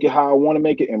out, make it how I want to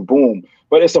make it, and boom.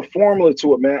 But it's a formula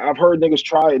to it, man. I've heard niggas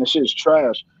try it and the shit is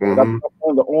trash.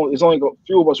 There's only a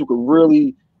few of us who could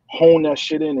really hone that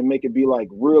shit in and make it be like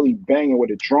really banging where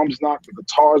the drums knock, the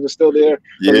guitars are still there.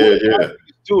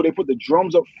 Dude, they put the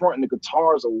drums up front and the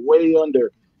guitars are way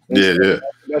under.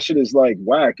 That shit is like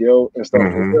whack, yo, and stuff.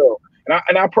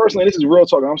 And I personally, this is real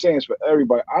talk. I'm saying this for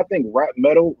everybody. I think rap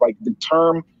metal, like the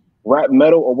term rap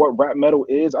metal or what rap metal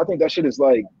is, I think that shit is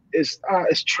like it's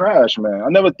trash, man. I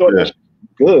never thought that shit was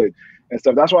good and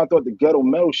stuff. That's why I thought the ghetto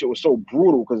metal shit was so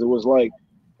brutal because it was like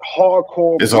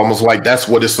hardcore. It's almost like that's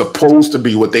what it's supposed to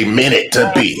be, what they meant it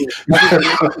to be.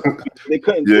 They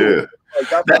couldn't do it.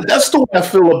 Like, that's the way I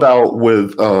feel about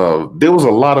with there was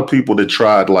a lot of people that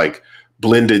tried like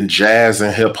blending jazz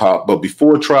and hip hop, but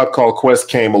before Tribe Called Quest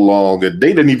came along, and they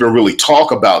didn't even really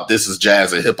talk about this as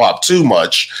jazz and hip hop too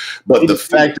much. But the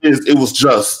fact is, it was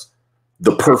just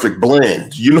the perfect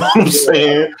blend. You know what I'm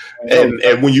saying?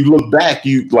 And when you look back,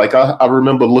 you like I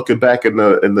remember looking back in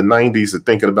the 90s and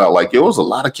thinking about like, there was a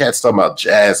lot of cats talking about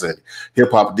jazz and hip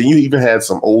hop. Then you even had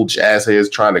some old jazz heads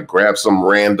trying to grab some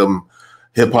random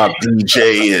hip hop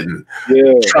DJ and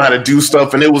trying to do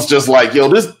stuff, and it was just like,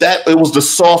 yo, it was the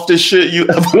softest shit you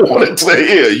ever wanted to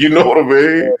hear. You know what I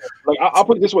mean? Yeah. Like I'll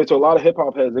put it this way: to a lot of hip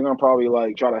hop heads, they're gonna probably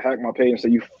like try to hack my page and say,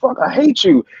 "You fuck, I hate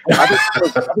you." I think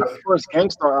the first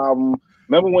Gangstar album.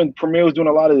 Remember when Premier was doing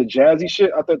a lot of the jazzy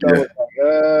shit? I thought that was like,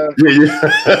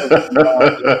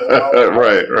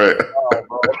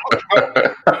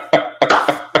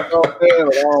 I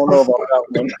don't know about that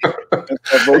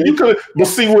one. You could, but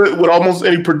see, with almost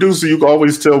any producer, you can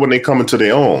always tell when they come into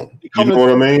their own. You know what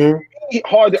I mean?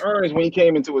 Hard to Earn is when he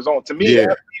came into his own. To me,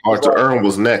 Hard to Earn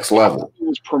was next level. It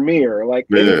was Premier. Like,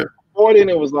 before then,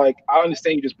 it was like, I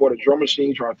understand you just bought a drum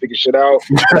machine trying to figure shit out.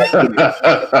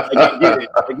 I get it.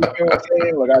 Like, you know what I'm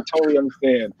saying? Like, I totally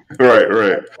understand.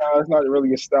 Right. It's not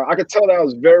really a style. I could tell that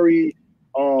was very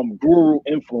Guru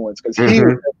influence because he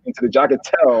was into the. I could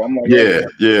tell. I'm like,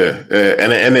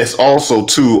 and it's also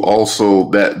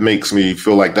that makes me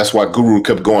feel like that's why Guru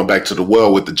kept going back to the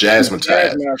well with the Jazzman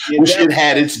Tag, which it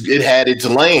had its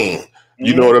lane.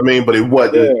 You know what I mean? But it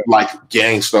wasn't like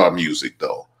Gangstar music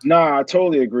though. Nah, I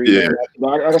totally agree. Yeah.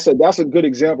 Like I said, that's a good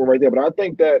example right there. But I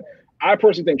think that I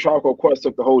personally think Tribe Called Quest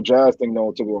took the whole jazz thing to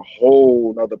a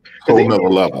whole nother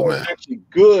level, man. Actually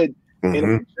good. In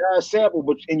a jazz sample,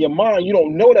 but in your mind, you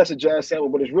don't know that's a jazz sample,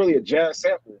 but it's really a jazz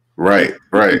sample. Right.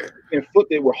 And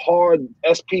flipped it with hard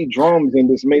SP drums and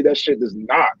just made that shit just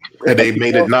knock. And they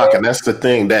made it knock, and that's the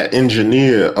thing. That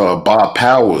engineer, Bob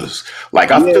Powers,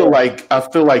 like I feel like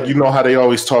you know how they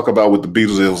always talk about with the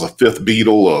Beatles, there was a fifth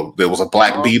Beatle or there was a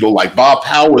black Beatle. Like Bob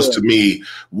Powers to me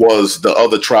was the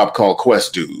other Tribe Called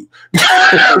Quest dude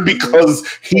because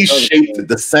he shaped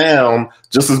the sound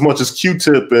just as much as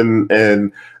Q-Tip and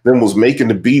then was making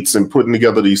the beats and putting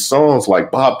together these songs.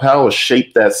 Like Bob Powers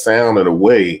shaped that sound in a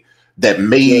way that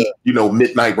made,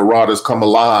 Midnight Marauders come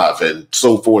alive and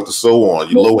so forth and so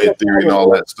on. Low End Theory and all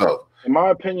that stuff. In my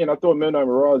opinion, I thought Midnight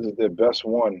Marauders is their best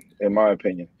one, in my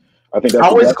opinion. I think that's I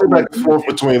always go back and forth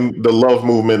between the Love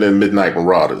Movement and Midnight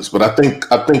Marauders, but I think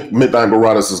Midnight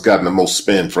Marauders has gotten the most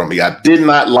spin from me. I did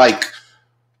not like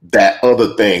that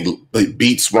other thing,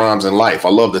 Beats, Rhymes, and Life. I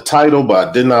love the title, but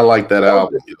I did not like that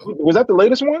album. Was that the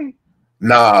latest one?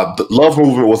 Nah, the Love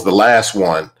Movement was the last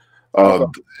one.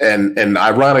 And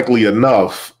ironically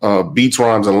enough, Beats,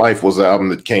 Rhymes, and Life was the album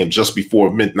that came just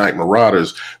before Midnight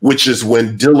Marauders, which is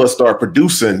when Dilla started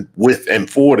producing with and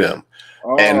for them.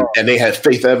 And they had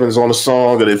Faith Evans on the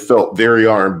song, and it felt very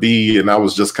R&B, and I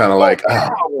was just kind of like,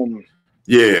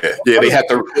 yeah. They had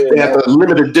the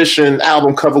limited edition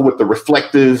album cover with the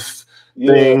reflective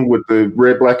thing with the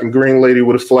red, black, and green lady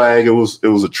with a flag. It was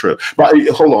a trip. But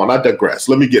hold on, I digress.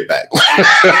 Let me get back.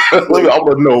 I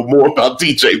want to know more about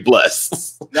DJ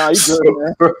Bless. Nah, you good,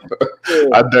 man. Yeah.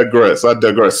 I digress.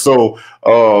 So,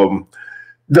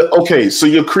 so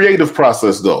your creative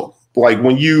process though. Like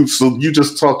you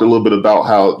just talked a little bit about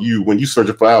how when you search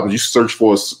for albums, you search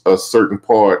for a certain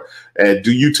part. And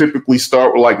do you typically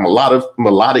start with like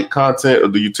melodic content, or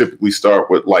do you typically start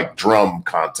with like drum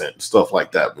content, stuff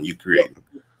like that when you create?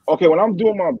 Okay, when I'm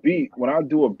doing my beat, when I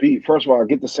do a beat, first of all, I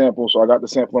get the sample. So I got the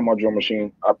sample on my drum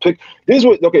machine. I pick this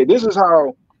is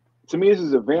how, to me, this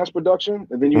is advanced production.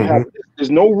 And then you have, there's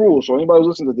no rules. So anybody who's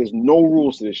listening to this, there's no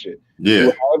rules to this shit. Yeah.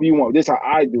 Do however you want. This is how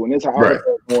I do, and this is how I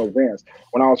do more advanced.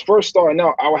 When I was first starting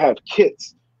out, I would have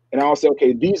kits, and I would say,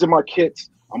 okay, these are my kits.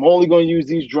 I'm only going to use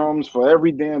these drums for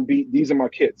every damn beat. These are my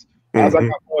kits. As I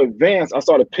got more advanced, I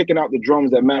started picking out the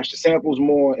drums that match the samples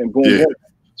more, and boom, boom.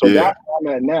 So that's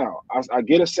where I'm at now. I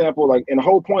get a sample, like, and the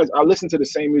whole point is I listen to the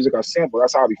same music I sample.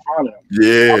 That's how I be finding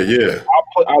them.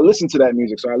 I listen to that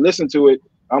music. So I listen to it.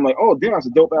 I'm like, oh, damn, that's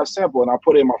a dope ass sample. And I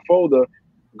put it in my folder,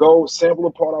 go sample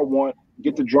the part I want,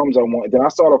 get the drums I want. And then I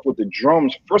start off with the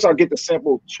drums. First, I get the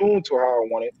sample tuned to how I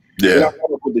want it. Then I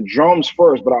start off with the drums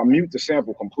first, but I mute the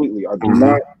sample completely. I do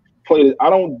not play it. I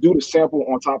don't do the sample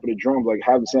on top of the drums, like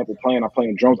have the sample playing, I'm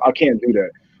playing drums. I can't do that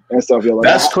and stuff. Like,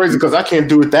 that's crazy because I can't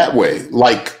do it that way.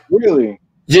 Like, really?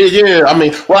 Yeah. I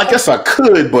mean, well, I guess I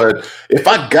could, but if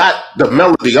I got the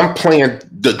melody, I'm playing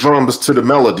the drums to the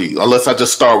melody, unless I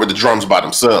just start with the drums by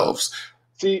themselves.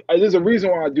 See, there's a reason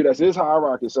why I do that. So this is how I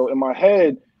rock it. So in my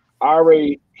head, I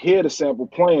already hear the sample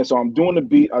playing. So I'm doing the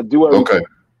beat. I do everything. Okay.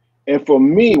 And for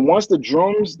me, once the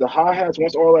drums, the hi-hats,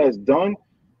 once all that is done,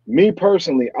 me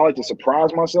personally, I like to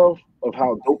surprise myself of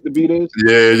how dope the beat is.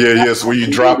 Yeah. So when you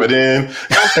drop it in.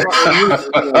 That's you know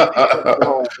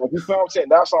what I'm saying?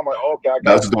 That's how I'm like, okay, I got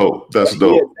that's dope. That's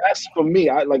dope. Yeah, that's for me.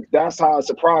 That's how I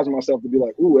surprise myself to be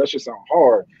like, ooh, that shit sound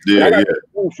hard. Yeah. The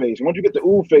ooh face. Once you get the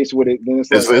ooh face with it, then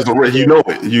it's already, you know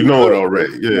it. You know it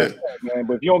already. Yeah. Man,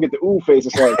 but if you don't get the ooh face,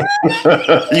 it's like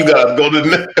you gotta go to the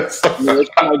next. It's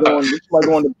probably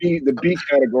going the beat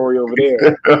category over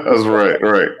there. That's right.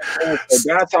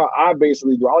 So that's how I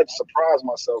basically do. I like to surprise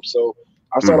myself. So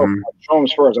I start off with my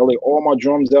drums first. I lay all my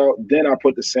drums out, then I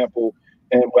put the sample.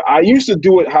 And I used to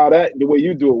do it the way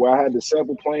you do it, where I had the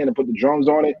sample playing and put the drums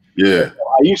on it. Yeah.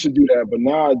 I used to do that, but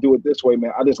now I do it this way,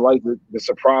 man. I just like the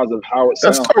surprise of how it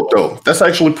sounds. That's dope, though. That's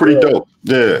actually pretty dope.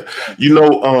 Yeah. You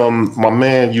know, my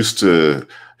man used to,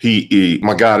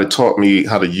 my guy that taught me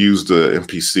how to use the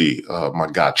MPC, my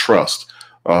guy Trust.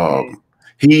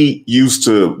 He used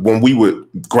to, when we would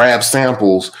grab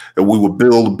samples and we would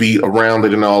build a beat around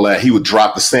it and all that, he would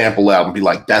drop the sample out and be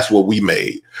like, that's what we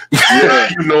made. Yeah.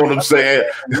 You know what I'm saying?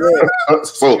 Yeah.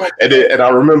 So, and I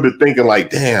remember thinking like,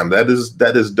 damn, that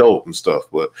is dope and stuff.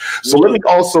 But so let me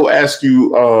also ask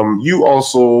you, you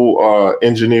also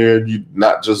engineered, you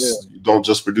not just, you don't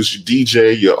just produce, you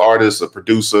DJ, you're artist, a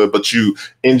producer, but you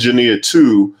engineer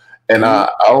too. And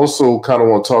I also kind of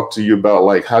want to talk to you about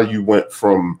like how you went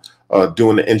from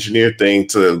doing the engineer thing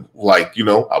to like, you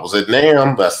know, I was at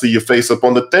NAMM, I see your face up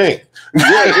on the thing.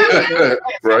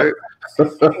 Right?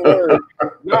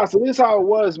 Nah, so this is how it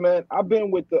was, man. I've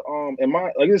been with the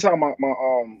this is how my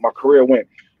career went.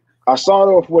 I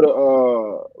started off with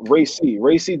Ray C.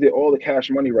 Ray C did all the Cash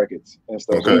Money records and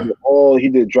stuff. Okay. So he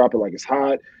did Drop It Like It's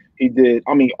Hot. He did,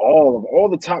 all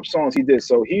the top songs he did.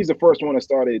 So he's the first one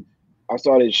that I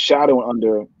started shadowing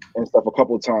under and stuff a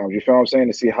couple of times. You feel what I'm saying?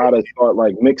 To see how to start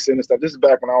like mixing and stuff. This is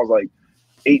back when I was like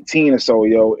 18 or so,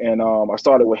 yo. And I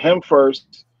started with him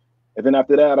first. And then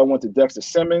after that, I went to Dexter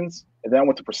Simmons. And then I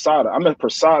went to Prasada. I met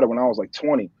Prasada when I was like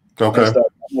 20. Okay.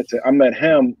 I met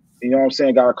him, you know what I'm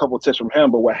saying? Got a couple of tips from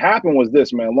him. But what happened was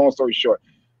this, man, long story short.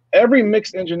 Every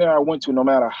mix engineer I went to, no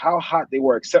matter how hot they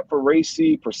were, except for Ray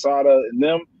C, Prasada, and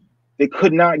them, they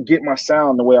could not get my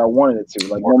sound the way I wanted it to.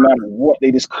 Like, no matter what,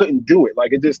 they just couldn't do it.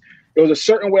 Like, there was a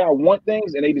certain way I want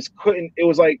things, and they just couldn't. It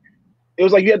was like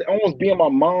you had to almost be in my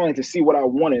mind to see what I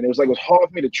wanted. It was hard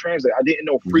for me to translate. I didn't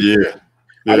know frequency.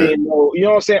 I didn't know, you know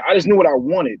what I'm saying? I just knew what I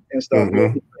wanted and stuff. I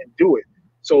couldn't do it.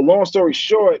 So long story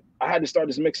short, I had to start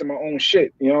just mixing my own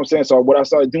shit. You know what I'm saying? So what I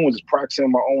started doing was just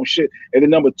practicing my own shit. And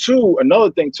then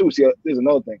another thing too, see, there's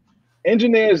another thing.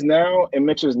 engineers now and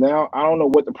mixers now, I don't know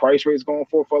what the price rate's going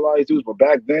for a lot of these dudes, but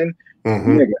back then,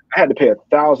 nigga, I had to pay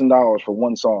 $1,000 for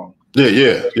one song.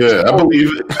 Yeah, I believe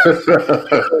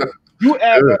it. You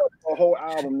add that up to a whole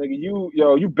album, nigga.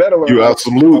 You better learn. You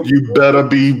absolute. You better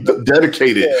be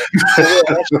dedicated.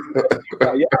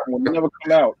 Yeah, will never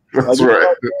come out. That's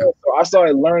right. So I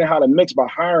started learning how to mix by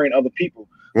hiring other people.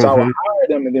 So I would hire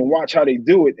them and then watch how they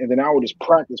do it, and then I would just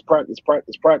practice. But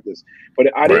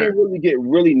I didn't really get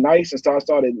really nice until I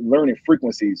started learning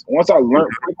frequencies. Once I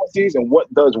learned frequencies and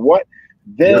what does what,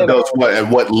 then what does what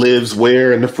and what lives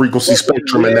where in the frequency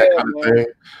spectrum and that kind of thing.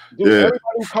 Dude, everybody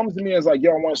who comes to me is like,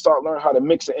 yo, I want to start learning how to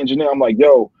mix and engineer. I'm like,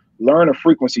 yo, learn a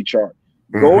frequency chart.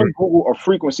 Go and Google a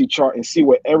frequency chart and see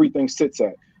where everything sits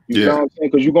at. You know what I'm saying?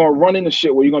 Because you're gonna run into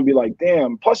shit where you're gonna be like,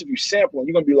 damn. Plus, if you sample,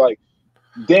 you're gonna be like,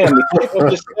 damn, the kick of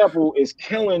this sample is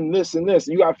killing this and this.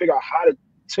 And you gotta figure out how to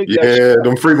take that shit. Yeah,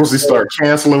 them frequencies start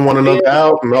canceling one another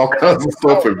out and all kinds of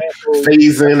stuff and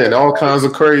phasing and all kinds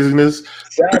of craziness.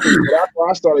 Exactly. That's why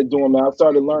I started doing that. I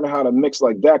started learning how to mix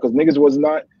like that because niggas was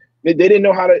not. They didn't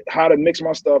know how to mix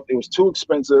my stuff. It was too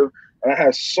expensive, and I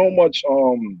had so much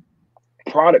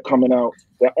product coming out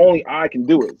that only I can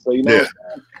do it. So you know,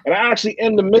 and I actually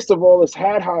in the midst of all this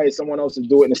had hired someone else to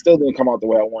do it, and it still didn't come out the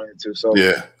way I wanted it to. So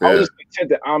I was just content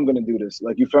that I'm gonna do this.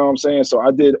 Like you feel what I'm saying? So I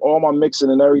did all my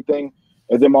mixing and everything,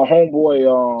 and then my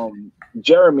homeboy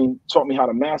Jeremy taught me how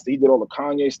to master. He did all the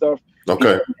Kanye stuff. Okay.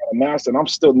 He taught me how to master, and I'm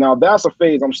still now that's a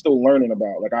phase I'm still learning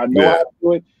about. Like I know how to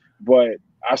do it, but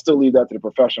I still leave that to the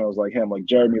professionals like him. Like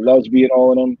Jeremy loves being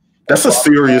all of them. That's a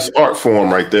serious art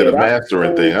form right there, the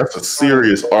mastering thing. That's a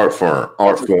serious art form.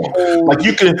 Like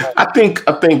you can, I think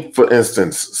for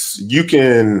instance, you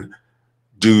can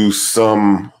do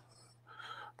some,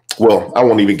 well, I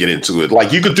won't even get into it.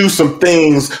 Like you could do some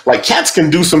things, like cats can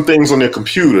do some things on their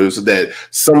computers that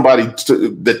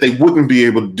that they wouldn't be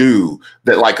able to do,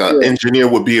 that like an engineer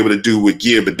would be able to do with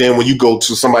gear. But then when you go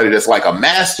to somebody that's like a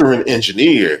mastering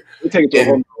engineer, they take it to a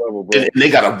whole level, bro. And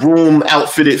they got a room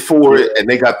outfitted for it, and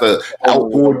they got the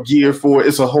outboard gear for it.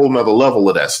 It's a whole nother level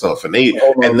of that stuff. And they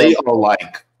are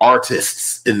like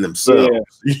artists in themselves.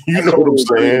 Yeah. You know what I'm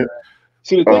saying?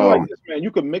 See, the thing like this, man,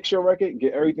 you can mix your record,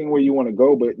 get everything where you want to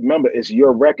go, but remember, it's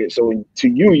your record. So to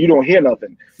you, you don't hear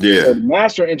nothing. Yeah. So the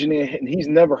master engineer, he's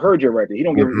never heard your record. He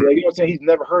don't give, you know what I'm saying? He's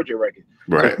never heard your record.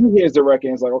 Right. So he hears the record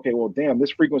and it's like, okay, well, damn,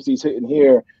 this frequency's hitting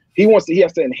here. He has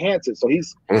to enhance it. So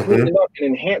he's cleaning it up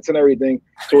and enhancing everything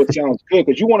so it sounds good.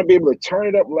 Because you want to be able to turn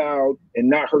it up loud and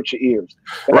not hurt your ears.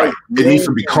 Right. It needs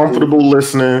to be comfortable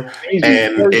listening,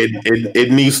 and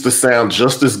it needs to sound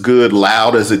just as good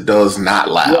loud as it does not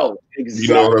loud. Yo, exactly.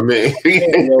 You know what I mean?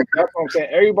 Yo, that's what I'm saying.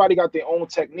 Everybody got their own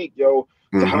technique, yo,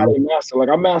 to how they master. Like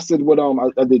I mastered with I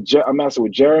mastered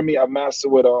with Jeremy. I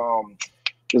mastered with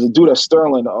there's a dude at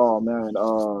Sterling. Oh man,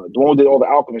 the one who did all the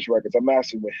Alchemist records. I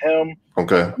mastered with him.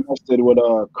 Okay. I mastered with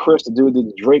Chris, the dude who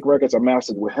did the Drake records. I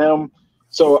mastered with him.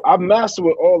 So I mastered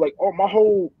with all my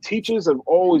whole teachers have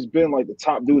always been like the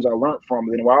top dudes I learned from.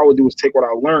 And then what I would do is take what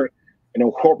I learned and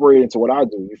incorporate it into what I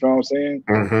do. You feel what I'm saying?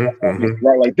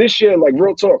 Right. Like this year, like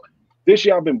real talk. This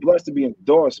year I've been blessed to be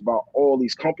endorsed by all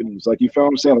these companies. Like you feel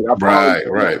what I'm saying? Like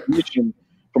I've recognition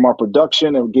for my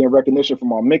production and getting recognition for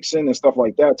my mixing and stuff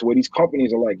like that. To where these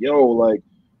companies are like, yo, like,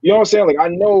 you know what I'm saying? Like I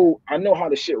know how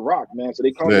the shit rock, man. So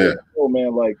they come to me, oh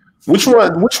man, like which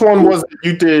one was it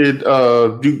you did?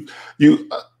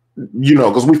 You know,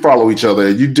 because we follow each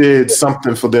other. You did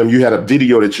something for them. You had a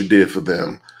video that you did for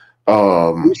them.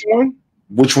 Which one?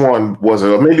 Which one was it?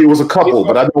 Or maybe it was a couple,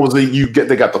 but I know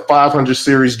they got the 500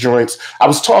 series joints. I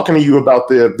was talking to you about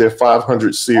their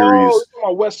 500 series.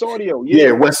 Oh, West Audio.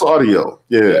 Yeah, West Audio.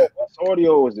 Yeah, West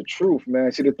Audio is the truth,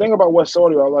 man. See, the thing about West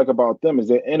Audio I like about them is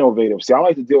they're innovative. See, I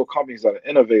like to deal with companies that are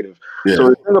innovative. Yeah. So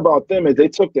the thing about them is they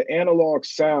took the analog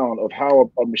sound of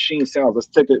how a machine sounds. Let's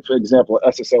take it, for example,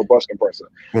 an SSL bus compressor.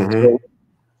 So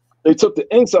they took the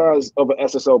insides of an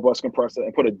SSL bus compressor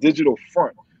and put a digital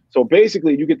front. So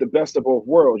basically, you get the best of both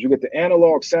worlds. You get the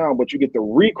analog sound, but you get the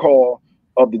recall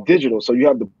of the digital. So you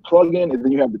have the plug-in and then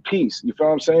you have the piece. You feel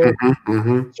what I'm saying? So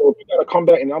if you got to come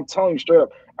back, and I'm telling you straight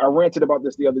up, I ranted about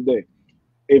this the other day.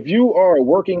 If you are a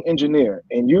working engineer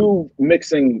and you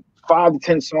mixing 5 to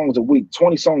 10 songs a week,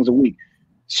 20 songs a week,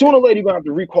 sooner or later you're gonna have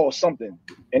to recall something.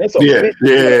 And it's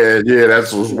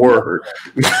that's what's word.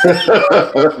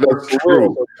 That's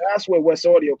true. So that's where West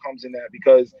Audio comes in at,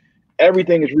 because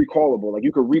everything is recallable. Like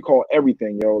you could recall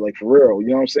everything, yo, like for real. You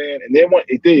know what I'm saying? And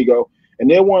there you go. And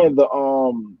they're one of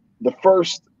the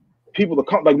first people to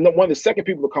come, like one of the second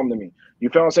people to come to me. You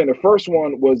feel what I'm saying? The first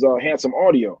one was Handsome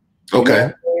Audio.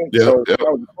 Okay. So that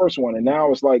was the first one. And now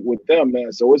it's like with them,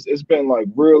 man. So it's been like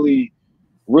really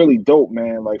really dope,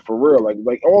 man. Like for real,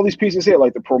 like all these pieces here,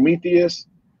 like the Prometheus,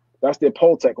 that's their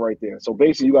Pultec right there. So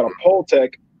basically, you got a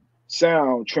Pultec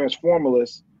sound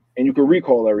transformerless, and you can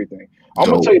recall everything. I'm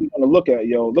gonna tell you what to look at,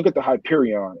 yo. Look at the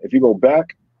Hyperion. If you go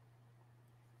back,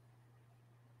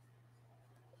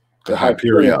 the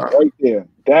Hyperion right there,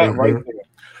 that right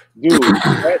there, dude,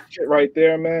 that shit right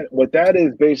there, man. What that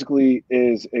is basically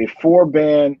is a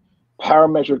 4-band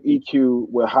parametric EQ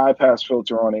with high pass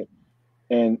filter on it,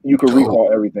 and you can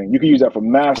recall everything. You can use that for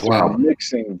mastering,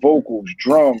 mixing, vocals,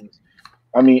 drums.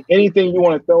 I mean, anything you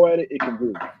want to throw at it, it can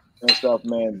do and stuff,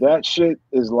 man. That shit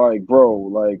is like, bro,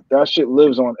 like that shit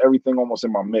lives on everything almost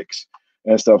in my mix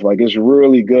and stuff. Like it's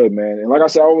really good, man. And like I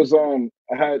said, I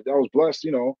was blessed,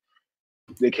 you know.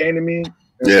 They came to me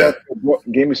and stuff,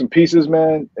 gave me some pieces,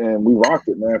 man, and we rocked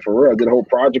it, man, for real. I did a whole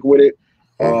project with it.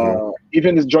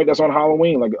 Even this joint that's on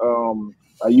Halloween, like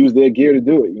I used their gear to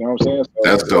do it. You know what I'm saying? So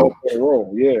that's dope.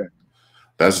 Yeah.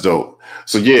 That's dope.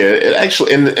 So yeah, it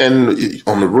actually and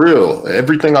on the real,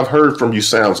 everything I've heard from you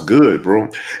sounds good, bro.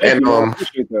 And I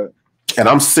appreciate that. And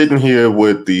I'm sitting here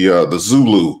with the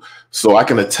Zulu, so I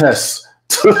can attest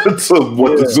to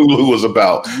what the Zulu was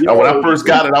about. And when I first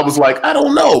got it, I was like, I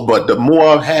don't know, but the more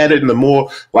I've had it, and the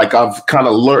more like I've kind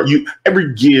of learned.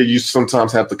 Every gear you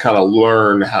sometimes have to kind of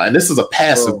learn how. And this is a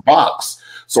passive box,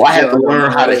 so I had to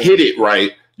learn how to hit it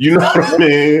right. You know what I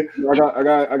mean? I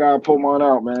gotta pull mine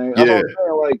out, man. Yeah.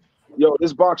 Like, yo,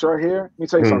 this box right here, let me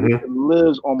tell you something. It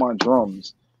lives on my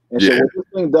drums. And so what this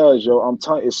thing does, yo, I'm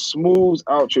telling you, it smooths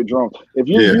out your drum. If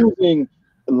you're using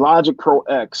Logic Pro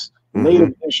X,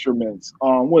 Native Instruments,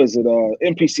 what is it?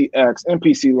 MPC X,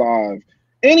 MPC Live,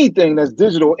 anything that's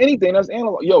digital, anything that's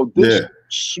analog, yo, this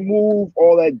smooth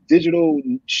all that digital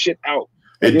shit out.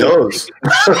 It does.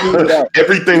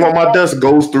 Everything on my desk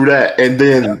goes through that, and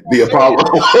then the Apollo.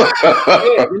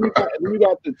 Then you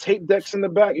got the tape decks in the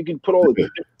back. You can put all the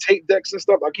tape decks and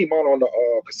stuff. I keep mine on the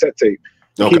cassette tape.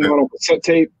 I keep mine on cassette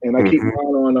tape, and I keep mine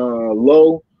on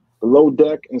the low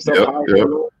deck and stuff.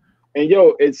 And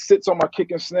yo, it sits on my kick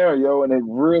and snare, yo, and it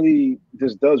really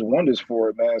just does wonders for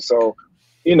it, man. So,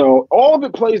 you know, all of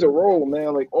it plays a role,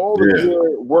 man. Like all the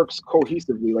gear works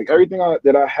cohesively. Like everything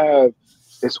that I have.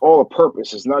 It's all a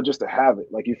purpose. It's not just to have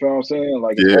it. Like, you feel what I'm saying?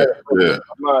 Like, I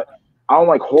don't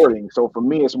like hoarding. So for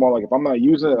me, it's more like if I'm not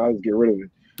using it, I just get rid of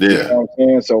it. Yeah. You know what I'm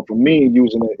saying? So for me,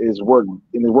 using it is working.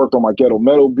 And it worked on my ghetto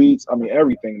metal beats. I mean,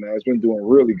 everything, man. It's been doing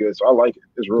really good. So I like it.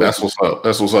 It's really what's up.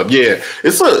 That's what's up. Yeah.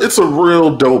 It's a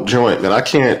real dope joint, man. I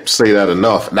can't say that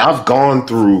enough. And I've gone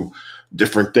through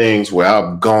different things where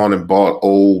I've gone and bought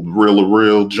old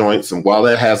reel-to-reel joints, and while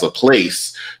that has a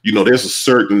place, you know, there's a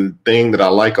certain thing that I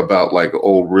like about like an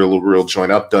old reel-to-reel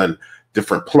joint. I've done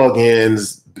different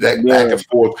plugins back and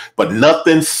forth, but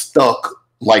nothing stuck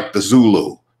like the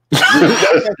Zulu.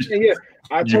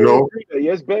 I totally agree.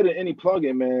 Yeah, it's better than any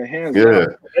plugin, man. Hands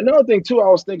down. Another thing too, I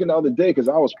was thinking the other day because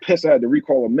I was pissed I had to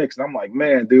recall a mix, and I'm like,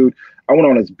 man, dude, I went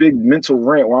on this big mental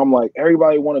rant where I'm like,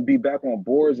 everybody want to be back on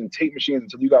boards and tape machines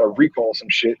until you got to recall some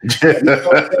shit.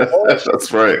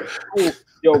 That's right.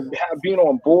 Yo, being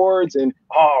on boards and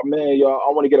oh man, yo, I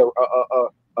want to get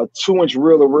a 2-inch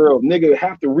reel-to-reel. Nigga,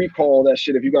 have to recall that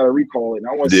shit if you got to recall it. And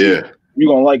I want to see you're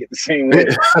gonna like it the same way.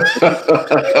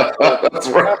 That's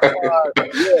right.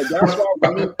 That's why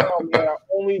for me now, man, I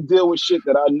only deal with shit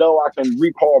that I know I can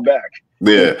recall back.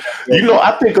 Yeah. You know,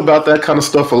 I think about that kind of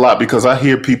stuff a lot because I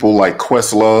hear people like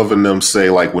Questlove and them say,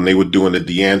 like, when they were doing the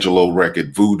D'Angelo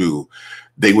record, Voodoo,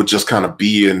 they would just kind of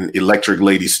be in Electric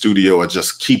Lady studio and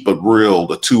just keep the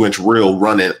 2-inch reel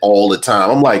running all the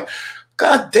time. I'm like,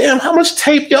 God damn, how much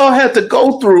tape y'all had to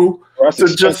go through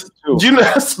to just, you know,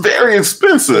 that's very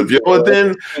expensive, yo. And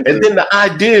then the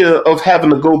idea of having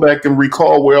to go back and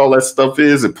recall where all that stuff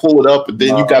is and pull it up, and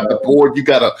then you got the board, you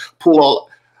got to pull all,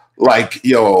 like,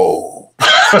 yo,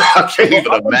 I can't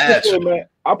even imagine.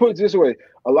 I'll put it this way.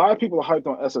 A lot of people are hyped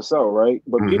on SSL, right?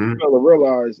 But people fail to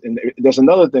realize, and there's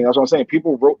another thing, that's what I'm saying,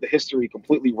 people wrote the history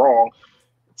completely wrong.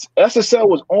 SSL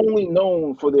was only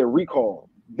known for their recall.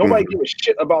 Nobody gave a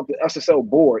shit about the SSL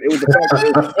board. It was the fact that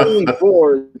it was the only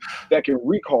board that can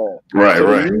recall. Right.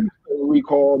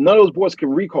 Recall. None of those boards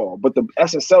can recall, but the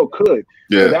SSL could.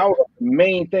 Yeah. So that was the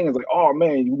main thing. It's like, oh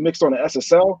man, you mixed on the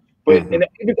SSL. But and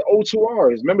even the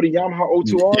O2Rs. Remember the Yamaha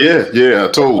O2Rs? Yeah,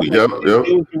 totally. Yep.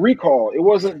 It was the recall. It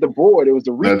wasn't the board. It was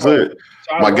the recall. That's it.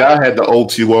 So my guy had the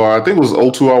O2R. I think it was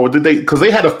O2R. Because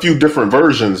they had a few different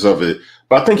versions of it.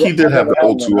 But I think he did have the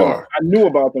O2R. I knew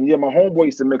about them. Yeah, my homeboy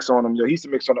used to mix on them. He used to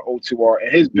mix on the O2R.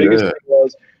 And his biggest thing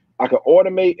was I could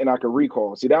automate and I could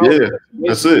recall. See, that was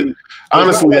that's it.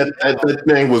 Honestly, that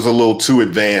thing was a little too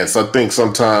advanced. I think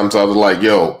sometimes I was like,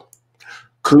 yo,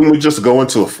 Couldn't we just go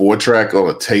into a 4-track on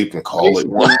a tape and call it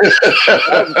one?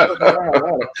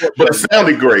 But it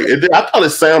sounded great. I thought it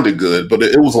sounded good, but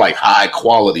it was like high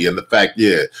quality. And the fact,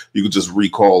 you could just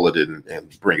recall it and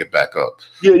bring it back up.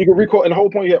 Yeah, you can recall. And the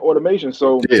whole point, you had automation.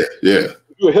 So yeah. If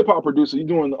you're a hip hop producer, you're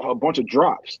doing a bunch of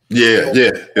drops. Yeah.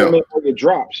 Make all your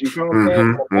drops. You feel what I'm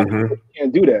saying? You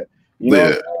can't do that. You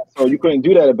know? So you couldn't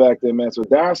do that back then, man. So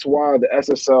that's why the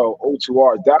SSL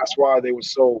O2R, that's why they were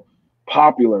so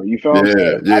popular. You feel what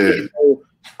I'm saying?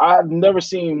 I've never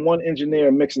seen one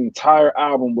engineer mix an entire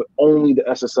album with only the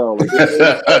SSL. Like,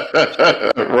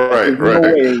 right. No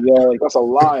way, like that's a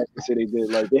lie to say they did.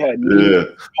 Like they had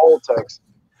Poltex,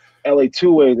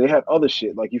 LA2A, they had other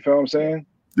shit. Like you feel what I'm saying?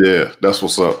 Yeah, that's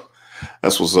what's up.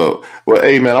 That's what's up. Well,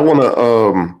 hey man, I want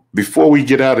to before we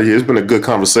get out of here, it's been a good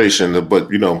conversation, but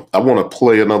I want to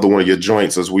play another one of your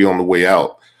joints as we on the way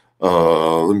out.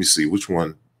 Let me see, which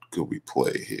one could we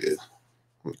play here?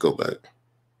 Let me go back.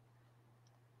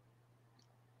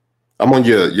 I'm on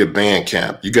your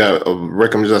Bandcamp. You got a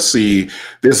recommendation. I see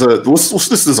there's what's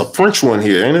this? Is a French one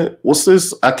here, ain't it? What's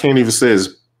this? I can't even say it's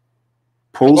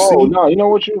Posey. Oh no, you know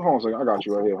what? Hold on a second. I got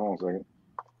you right here. Hold on a second.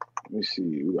 Let me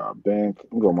see. We got I'm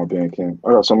going my Bandcamp.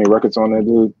 I got so many records on there,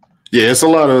 dude. Yeah, it's a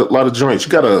lot of joints. You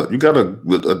got a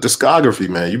discography,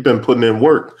 man. You've been putting in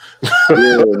work.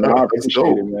 Yeah, no, I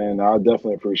appreciate it, man. No, I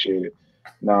definitely appreciate it.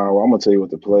 Now I'm gonna tell you what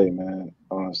to play, man.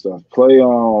 Stuff. Play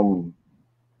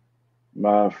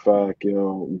matter of fact,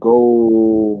 go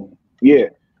all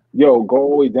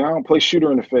the way down. Play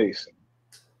Shooter in the Face.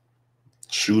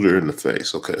 Shooter in the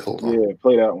Face. Okay, hold on. Yeah,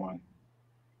 play that one.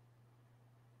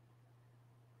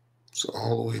 So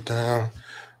all the way down.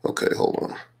 Okay, hold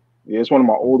on. Yeah, it's one of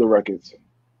my older records.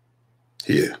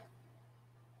 Yeah.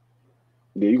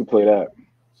 Yeah, you can play that.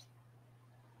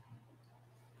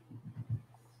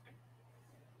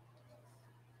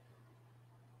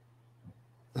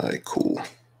 All right, cool.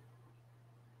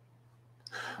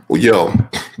 Well,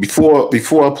 before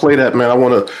I play that, man, I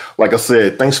want to, like I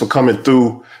said, thanks for coming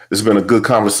through. It's been a good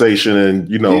conversation, and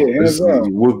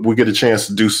we'll get a chance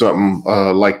to do something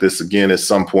like this again at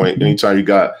some point. Anytime you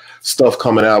got stuff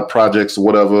coming out, projects or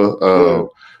whatever,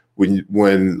 when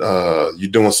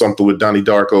you're doing something with Donnie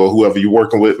Darko or whoever you're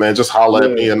working with, man, just holler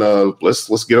at me and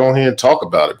let's get on here and talk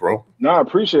about it, bro. No, I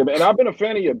appreciate it, man. And I've been a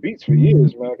fan of your beats for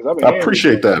years, man. I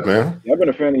appreciate that, man. I've been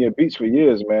a fan of your beats for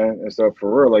years, man, and stuff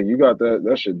for real. Like you got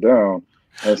that shit down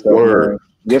and stuff. Word. Man.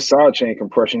 Your sidechain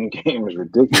compression game is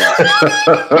ridiculous.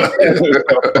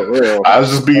 I was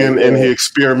just being in here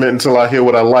experimenting until I hear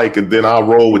what I like, and then I'll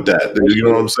roll with that. You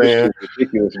know what I'm saying?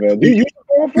 Ridiculous, man. Do you use a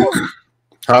 404?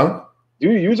 Huh? Do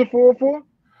you use a 404?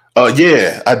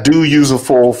 Yeah, I do use a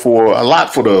 404 a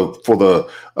lot for the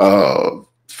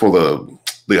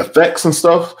effects and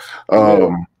stuff.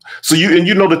 So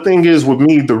the thing is with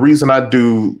me, the reason I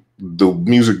do the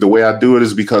music the way I do it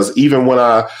is because even when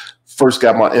I first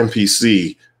got my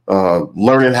MPC,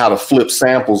 learning how to flip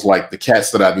samples like the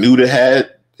cats that I knew that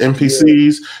had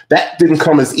MPCs, that didn't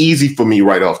come as easy for me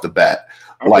right off the bat.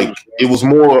 Like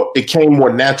it came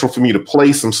more natural for me to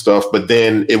play some stuff, but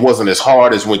then it wasn't as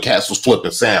hard as when cats was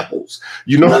flipping samples.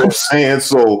 You know what I'm saying?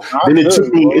 So then it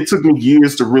took me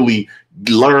years to really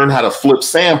learn how to flip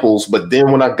samples. But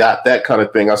then when I got that kind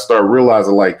of thing, I started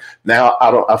realizing like now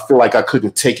I feel like I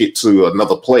couldn't take it to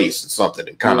another place or something.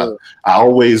 And I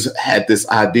always had this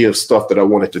idea of stuff that I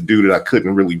wanted to do that I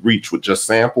couldn't really reach with just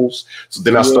samples. So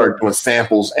then I started doing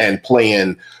samples and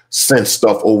playing synth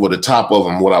stuff over the top of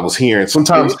them, what I was hearing.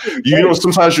 Sometimes,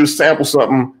 sometimes you sample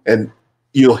something and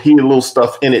you'll hear little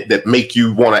stuff in it that make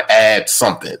you want to add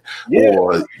something,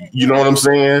 or you know what I'm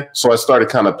saying? So I started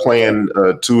kind of playing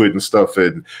to it and stuff.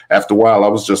 And after a while, I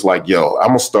was just like, yo, I'm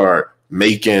gonna start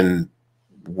making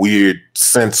weird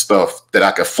synth stuff that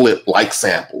I could flip like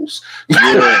samples.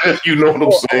 You know what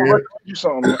I'm saying?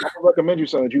 I recommend you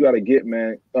something that you got to get,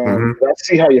 man. I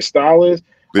see how your style is.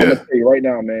 I'm gonna tell you right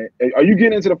now, man. Are you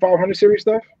getting into the 500 series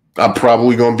stuff? I'm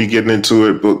probably gonna be getting into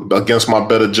it, but against my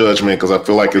better judgment, because I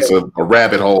feel like it's a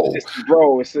rabbit hole.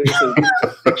 It's a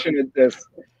fiction that's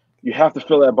you have to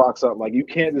fill that box up. Like you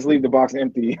can't just leave the box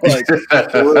empty. Like for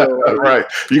real, right?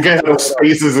 You can't have no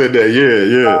spaces in there.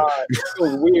 It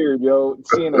feels weird, yo,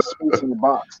 seeing a space in the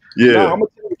box. Yeah, I'm gonna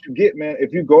tell you what you get, man.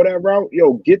 If you go that route,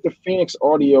 yo, get the Phoenix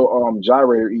Audio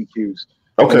gyrator EQs.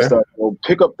 Okay. Well,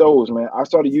 pick up those, man. I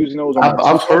started using those.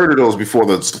 I've heard of those before.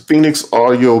 The Phoenix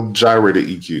Audio gyrator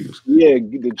EQs. Yeah,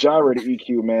 the gyrator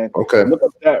EQ, man. Okay. Look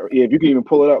up that. Yeah, if you can even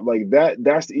pull it up like that,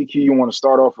 that's the EQ you want to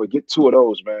start off with. Get 2 of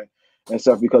those, man, and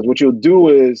stuff. Because what you'll do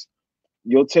is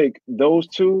you'll take those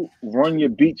 2, run your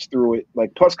beats through it.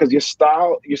 Like plus, because your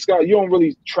style, you don't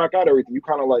really track out everything. You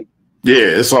kind of like Yeah,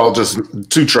 it's all just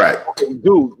 2-track. Okay,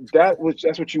 dude, that's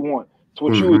what you want. So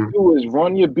what you would do is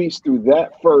run your beats through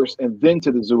that first and then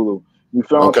to the Zulu. You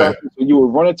feel what I'm saying? So you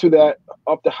would run it to that,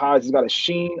 up the highs. It's got a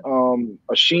sheen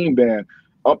band.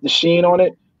 Up the sheen on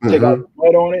it, take out the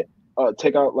mud on it,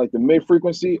 take out like the mid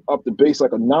frequency, up the bass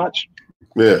like a notch.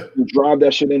 Yeah. You drive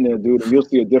that shit in there, dude, and you'll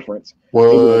see a difference.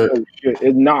 What?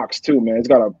 It knocks too, man. It's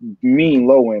got a mean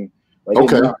low end. Like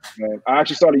it knocks, man. I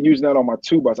actually started using that on my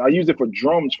 2-bus. I used it for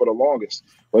drums for the longest.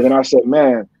 But then I said,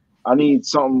 man, I need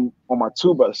something on my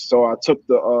 2-bus. So I took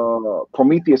the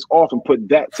Prometheus off and put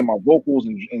that to my vocals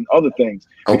and other things.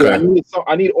 Because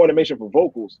I need automation for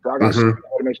vocals. I got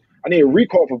automation. I need a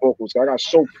recall for vocals. I got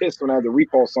so pissed when I had to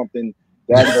recall something.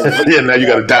 That yeah, now you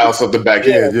got to dial something back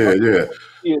in.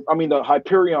 Yeah. I mean, the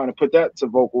Hyperion, and put that to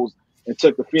vocals and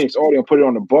took the Phoenix Audio and put it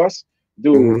on the bus.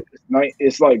 Dude,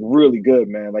 it's like really good,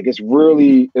 man. Like it's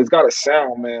got a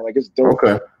sound, man. Like it's dope.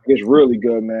 Okay. It's really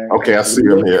good, man. Okay, I see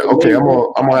them here. Okay, I'm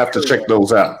gonna have to check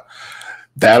those out.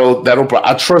 That'll.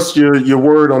 I trust your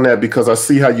word on that because I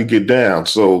see how you get down.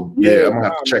 So yeah, I'm gonna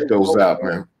have to check those out,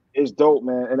 man. It's dope,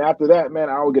 man. And after that, man,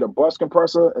 I will get a bus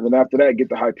compressor, and then after that, get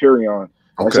the Hyperion.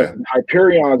 Okay. So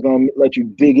Hyperion is gonna let you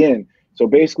dig in. So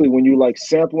basically, when you like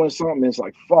sampling something, it's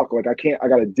like fuck, like I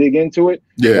gotta dig into it.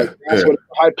 Yeah. Like, that's what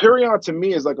Hyperion to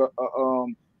me is like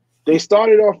they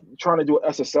started off trying to do an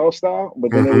SSL style,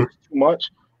 but then it was too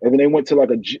much, and then they went to like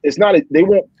they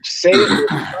won't say it, but it's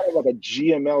kind of like a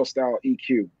GML style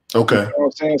EQ. Okay. You know what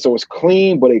I'm saying? So it's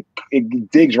clean, but it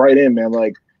digs right in, man.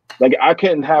 Like I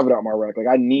couldn't have it out my rack. Like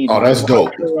I need. Oh, that's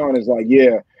dope. Hyperion is like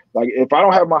Like if I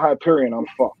don't have my Hyperion, I'm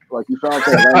fucked. Like you feel what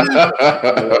I'm saying?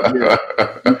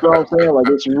 You feel what I'm saying? Like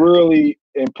it's really,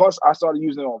 and plus I started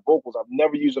using it on vocals. I've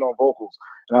never used it on vocals,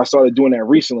 and I started doing that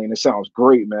recently, and it sounds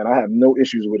great, man. I have no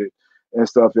issues with it and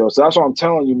stuff, yo. So that's what I'm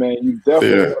telling you, man. You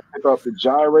definitely want to pick up the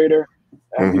gyrator.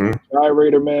 After the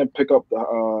gyrator, man, pick up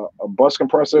the a bus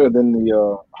compressor, and then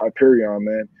the Hyperion,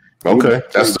 man. Okay,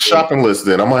 that's the shopping list.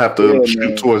 Then I'm gonna have to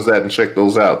shoot towards that and check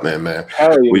those out, man.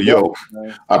 Well, yo,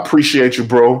 I appreciate you,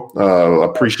 bro. I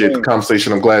appreciate the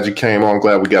conversation. I'm glad you came on.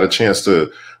 Glad we got a chance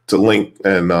to link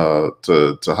and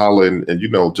to holler and you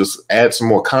know just add some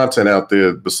more content out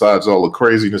there besides all the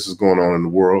craziness that's going on in the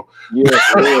world. Yeah,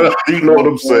 you know what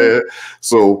I'm saying.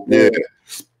 So So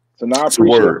now I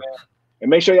appreciate it. And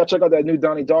make sure y'all check out that new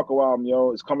Donnie Darko album, yo.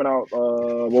 It's coming out.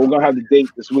 Well, we're gonna have the date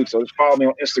this week, so just follow me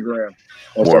on Instagram.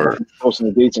 And start posting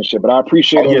the dates and shit. But I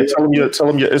appreciate it. Yeah, tell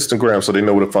them your Instagram so they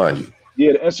know where to find you.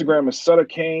 Yeah, the Instagram is Sutter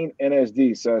Kain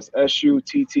NSD. So that's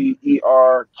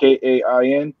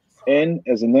SUTTERKAIN. N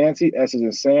as in Nancy, S as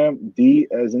in Sam, D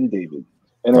as in David.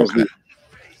 NSD. Okay.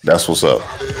 That's what's up. All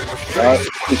right,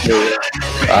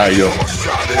 yo.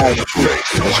 Let's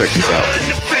check this out.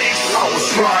 I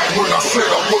was lying when I said I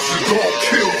wasn't gonna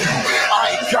kill you.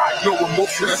 I ain't got no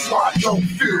emotion, that's why I don't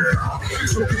feel you.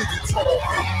 So get it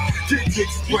talking, get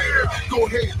explain. Go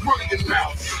ahead, run your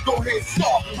mouth. Go ahead,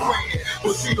 start playing.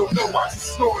 But she don't know I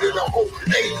just snorted a whole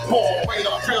 8-ball. And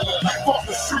I'm feeling like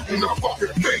fucking shooting a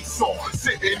fucking face off.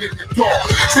 Sitting in the dark,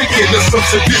 thinking of some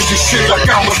sadistic shit like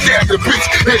I'ma stab the bitch.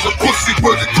 There's a pussy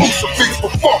with a crucifix,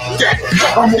 but fuck that.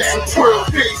 I'm on some 12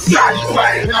 days, shotty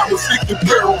black, and I was thinking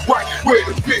barrel right where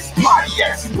the bitch body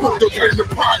at. She put up in the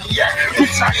Pontiac.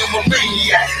 Bitch, I am a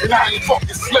maniac, and I ain't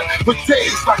fucking slept for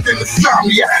days like an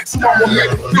insomniac. So I'ma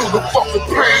make her feel the fucking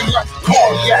pain like a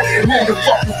cardiac. And then the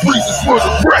fucking freezes where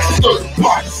the rest of the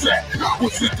body's at.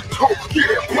 Was it the coke?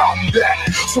 Yeah, probably that.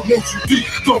 So won't you deep,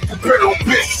 dump the barrel,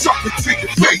 bitch, suck it to your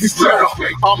face.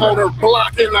 I'm on her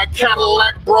block in a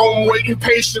Cadillac Brougham, waiting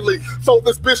patiently so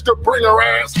this bitch to bring her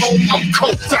ass home. I'm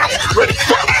coked out, ready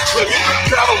for the trip.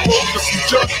 Gotta roll for some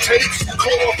just takes.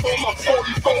 Call from my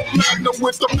 44 Magnum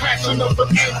with the passion of an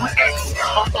angry ex.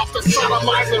 I'm about to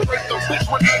sodomize and rape the bitch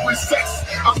with every sex.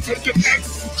 I'm taking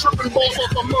ecstasy, tripping balls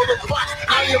off a murder plot.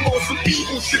 I am on some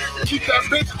evil shit. Keep that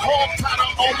bitch hog tied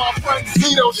up on my friend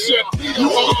Zito shit. You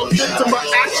all into my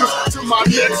actress to my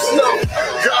next snow.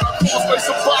 Gotta cosplay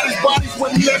some bodies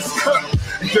with necks cut.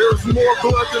 There's more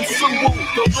blood than Subaru.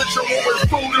 The ritual is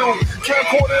voodoo. Can't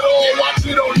quote it all, watch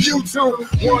it on YouTube.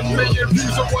 1 million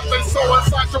views of what they saw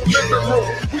inside your living room.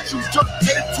 We choose just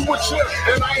tape to a chip,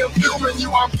 and I am filming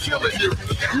you, I'm killing you.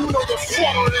 You know the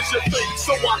slaughter is your fate,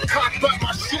 so I cock back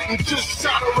my shit and just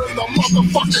shatter in the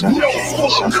motherfucking nose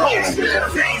full of coke.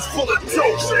 Veins full of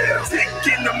dope. Dick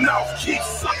in the mouth, keep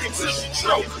sucking till she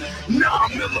choke.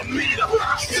 9mm,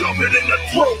 shove it in the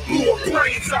throat, blew her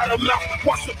brains out of mouth.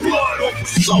 Watch the blood over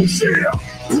so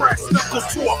brass knuckles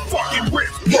to a fucking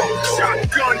wrist, broke.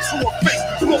 Shotgun to a face,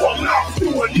 blow a mouth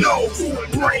through a nose.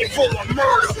 Brain full of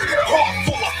murder, heart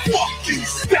full of fuck you.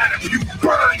 Stab you,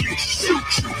 burn you,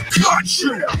 shoot you, cut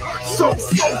you.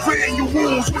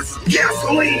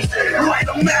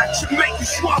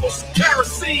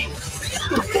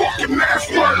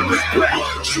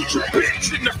 back. Shoot your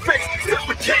bitch in the face,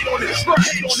 suffocate on the track.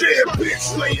 Yeah,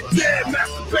 bitch, lay it dead,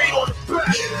 masturbate on the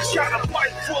back.